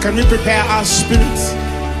 minutes? Can we prepare our spirits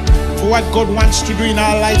for what God wants to do in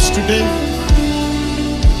our lives today?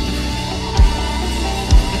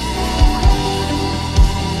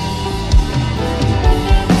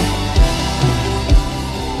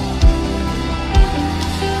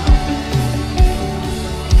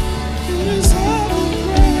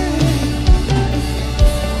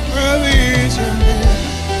 Worthy is your name.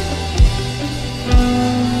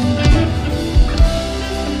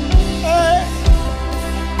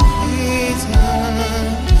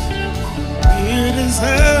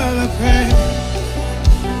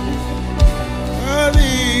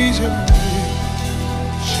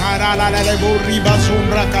 riba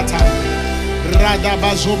zumbra kata. Rada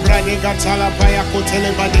bazubra de gatala paya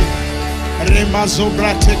kotele bade. Remba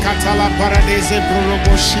zubra te katala paradeze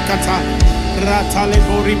prorobo shikata. Ratale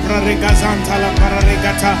bori praregazanta la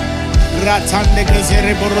pararegata. Ratande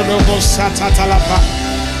gezere borodobo satatalapa.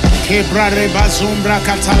 Kebra reba zumbra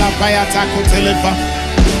katala paya takotelepa.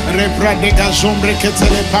 Repra de gazumbre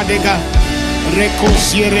ketelepa dega.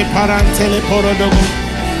 Recosiere parantele porodobo.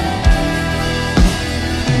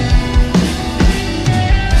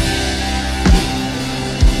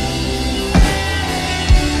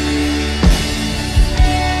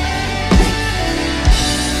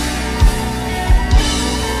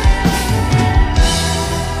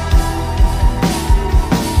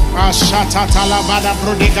 Shata talabada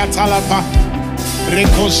prodega talapa.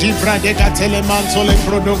 Recosibra de gatelemanto le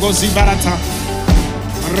prodogo zibarata.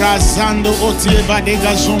 Razando otieba de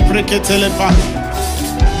gazon preketelepa.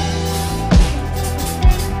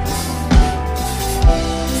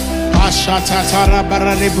 Ashata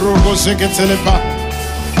tarabara de brogo zeketelepa.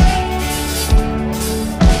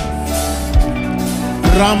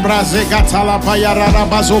 Rambra zegatalapa yarara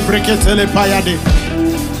bazo preketelepa yade.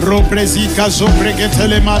 Robrezika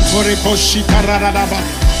zobregetele mantore koshi kararadaba.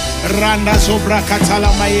 Randa zobra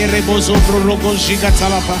katala mayere bozo prologo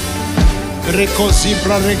gigatalapa.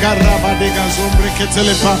 Recosibra regaraba de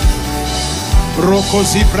gazombreketelepa.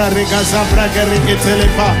 Rocosibra regazabra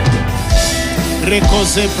geregetelepa.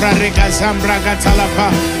 Recosebra regazambra gatalapa.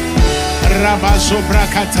 Raba zobra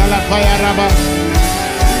katalapa yaraba.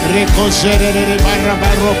 Recosere baraba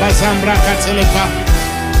roba zambra katelepa.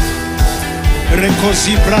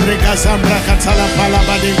 Recosibra regazambra katala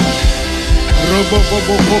palabade. Robo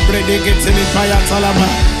bobo pobre de getele paya talama.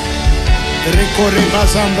 Recore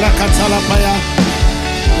bazambra katala paya.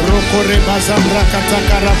 Rocore bazambra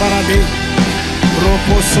katakara barade.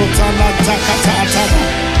 Ropo sotana takata ataba.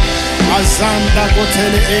 Azanda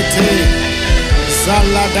gotele ete.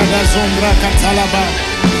 Zala dada zombra katalaba.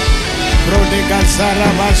 Brodega zara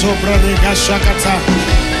bazobra rega shakata.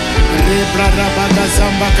 Rebra rabada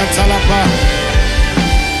zamba katalapa.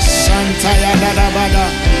 Santa yada bada.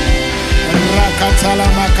 Rakatala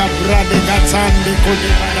makabra de gatandi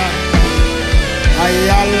kodibada.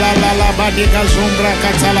 Ayala la la badiga zumbra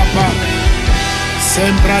katalapa.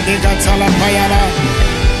 Sembra de gatalapa yala.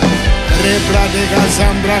 Rebra de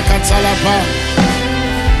gazambra katalapa.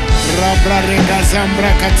 Rabra de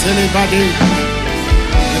gazambra katelibadi.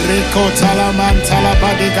 Rekotala mantala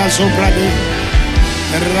badiga zumbra de.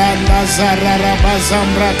 Randa zarara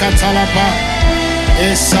bazambra katalapa.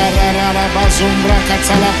 Esarara bazumbra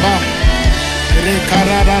katalapa.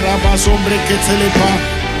 Rekarara bazumbre ketelepa.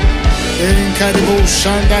 Enkaribu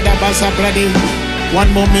shanda da bazabrade.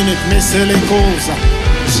 1 more minute, mesele koza.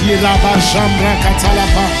 Zira bazambra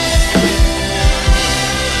katalapa.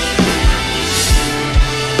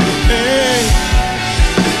 Hey.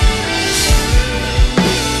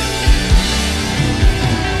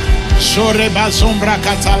 Shore bazumbra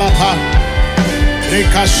katalapa.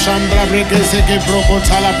 Reka shambra bregezege brogo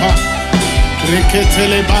talapa.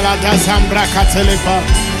 Reketele balada zambra katelepa.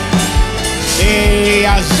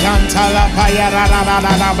 Azantalapa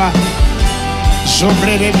yararararaba.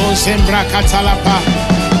 Sobre de bozembra katalapa.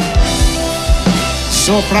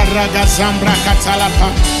 Sopra raga zambra katalapa.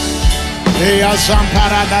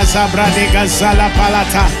 Azampara da zabra de gazala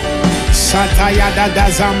palata. Satayada da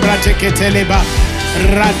zambra teketeleba.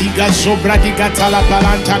 Radiga sobra diga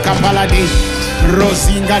talapalanta kapaladi.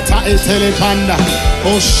 Rosingata etelepanda.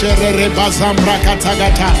 Osherere bazambra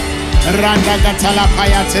katagata. Randa gatala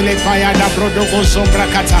paya telepaya da brodogo sombra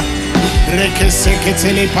kata. Rekeseke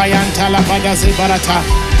telepayanta la bada zibarata.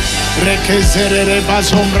 Rekezerere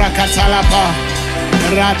bazombra katalapa.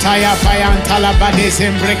 Rataya payanta la bade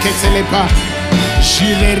zembreke telepa.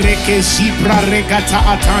 Jile reke zibra regata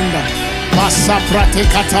atanda. Passa prate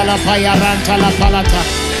katala paya ranta la palata.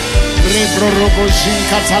 Rebro rogo jin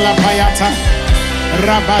katala payata.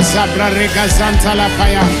 Rabazabra regazanta la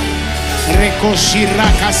paya. Reko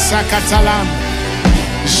shiraka sakatalam.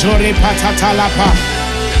 Zore patatalapa.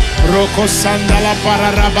 Roko sandala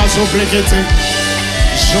para rabazo blegete.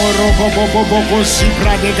 Zoro bobo bobo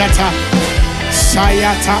zibra de gata.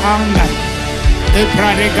 Sayata anda.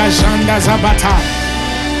 Ebra de gazanda zabata.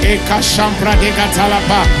 Eka shampra de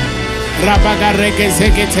gatalapa. Rabaga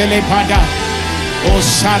regezege telepada. O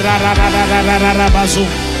sararararararabazu.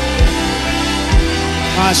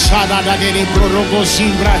 Ashada da de prorogo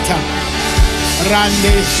zimbrata.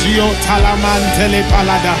 Rande zio talamantele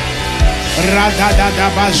palada. Radada da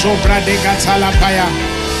bazobra de gatalapaya.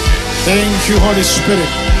 Thank you, Holy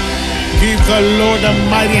Spirit. Give the Lord a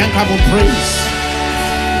mighty hand clap of praise.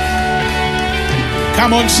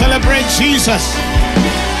 Come on, celebrate Jesus.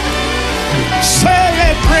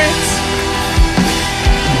 Celebrate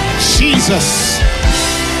Jesus.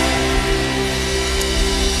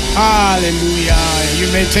 Hallelujah.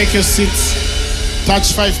 You may take your seats.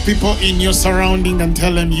 Touch 5 people in your surrounding and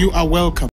tell them you are welcome.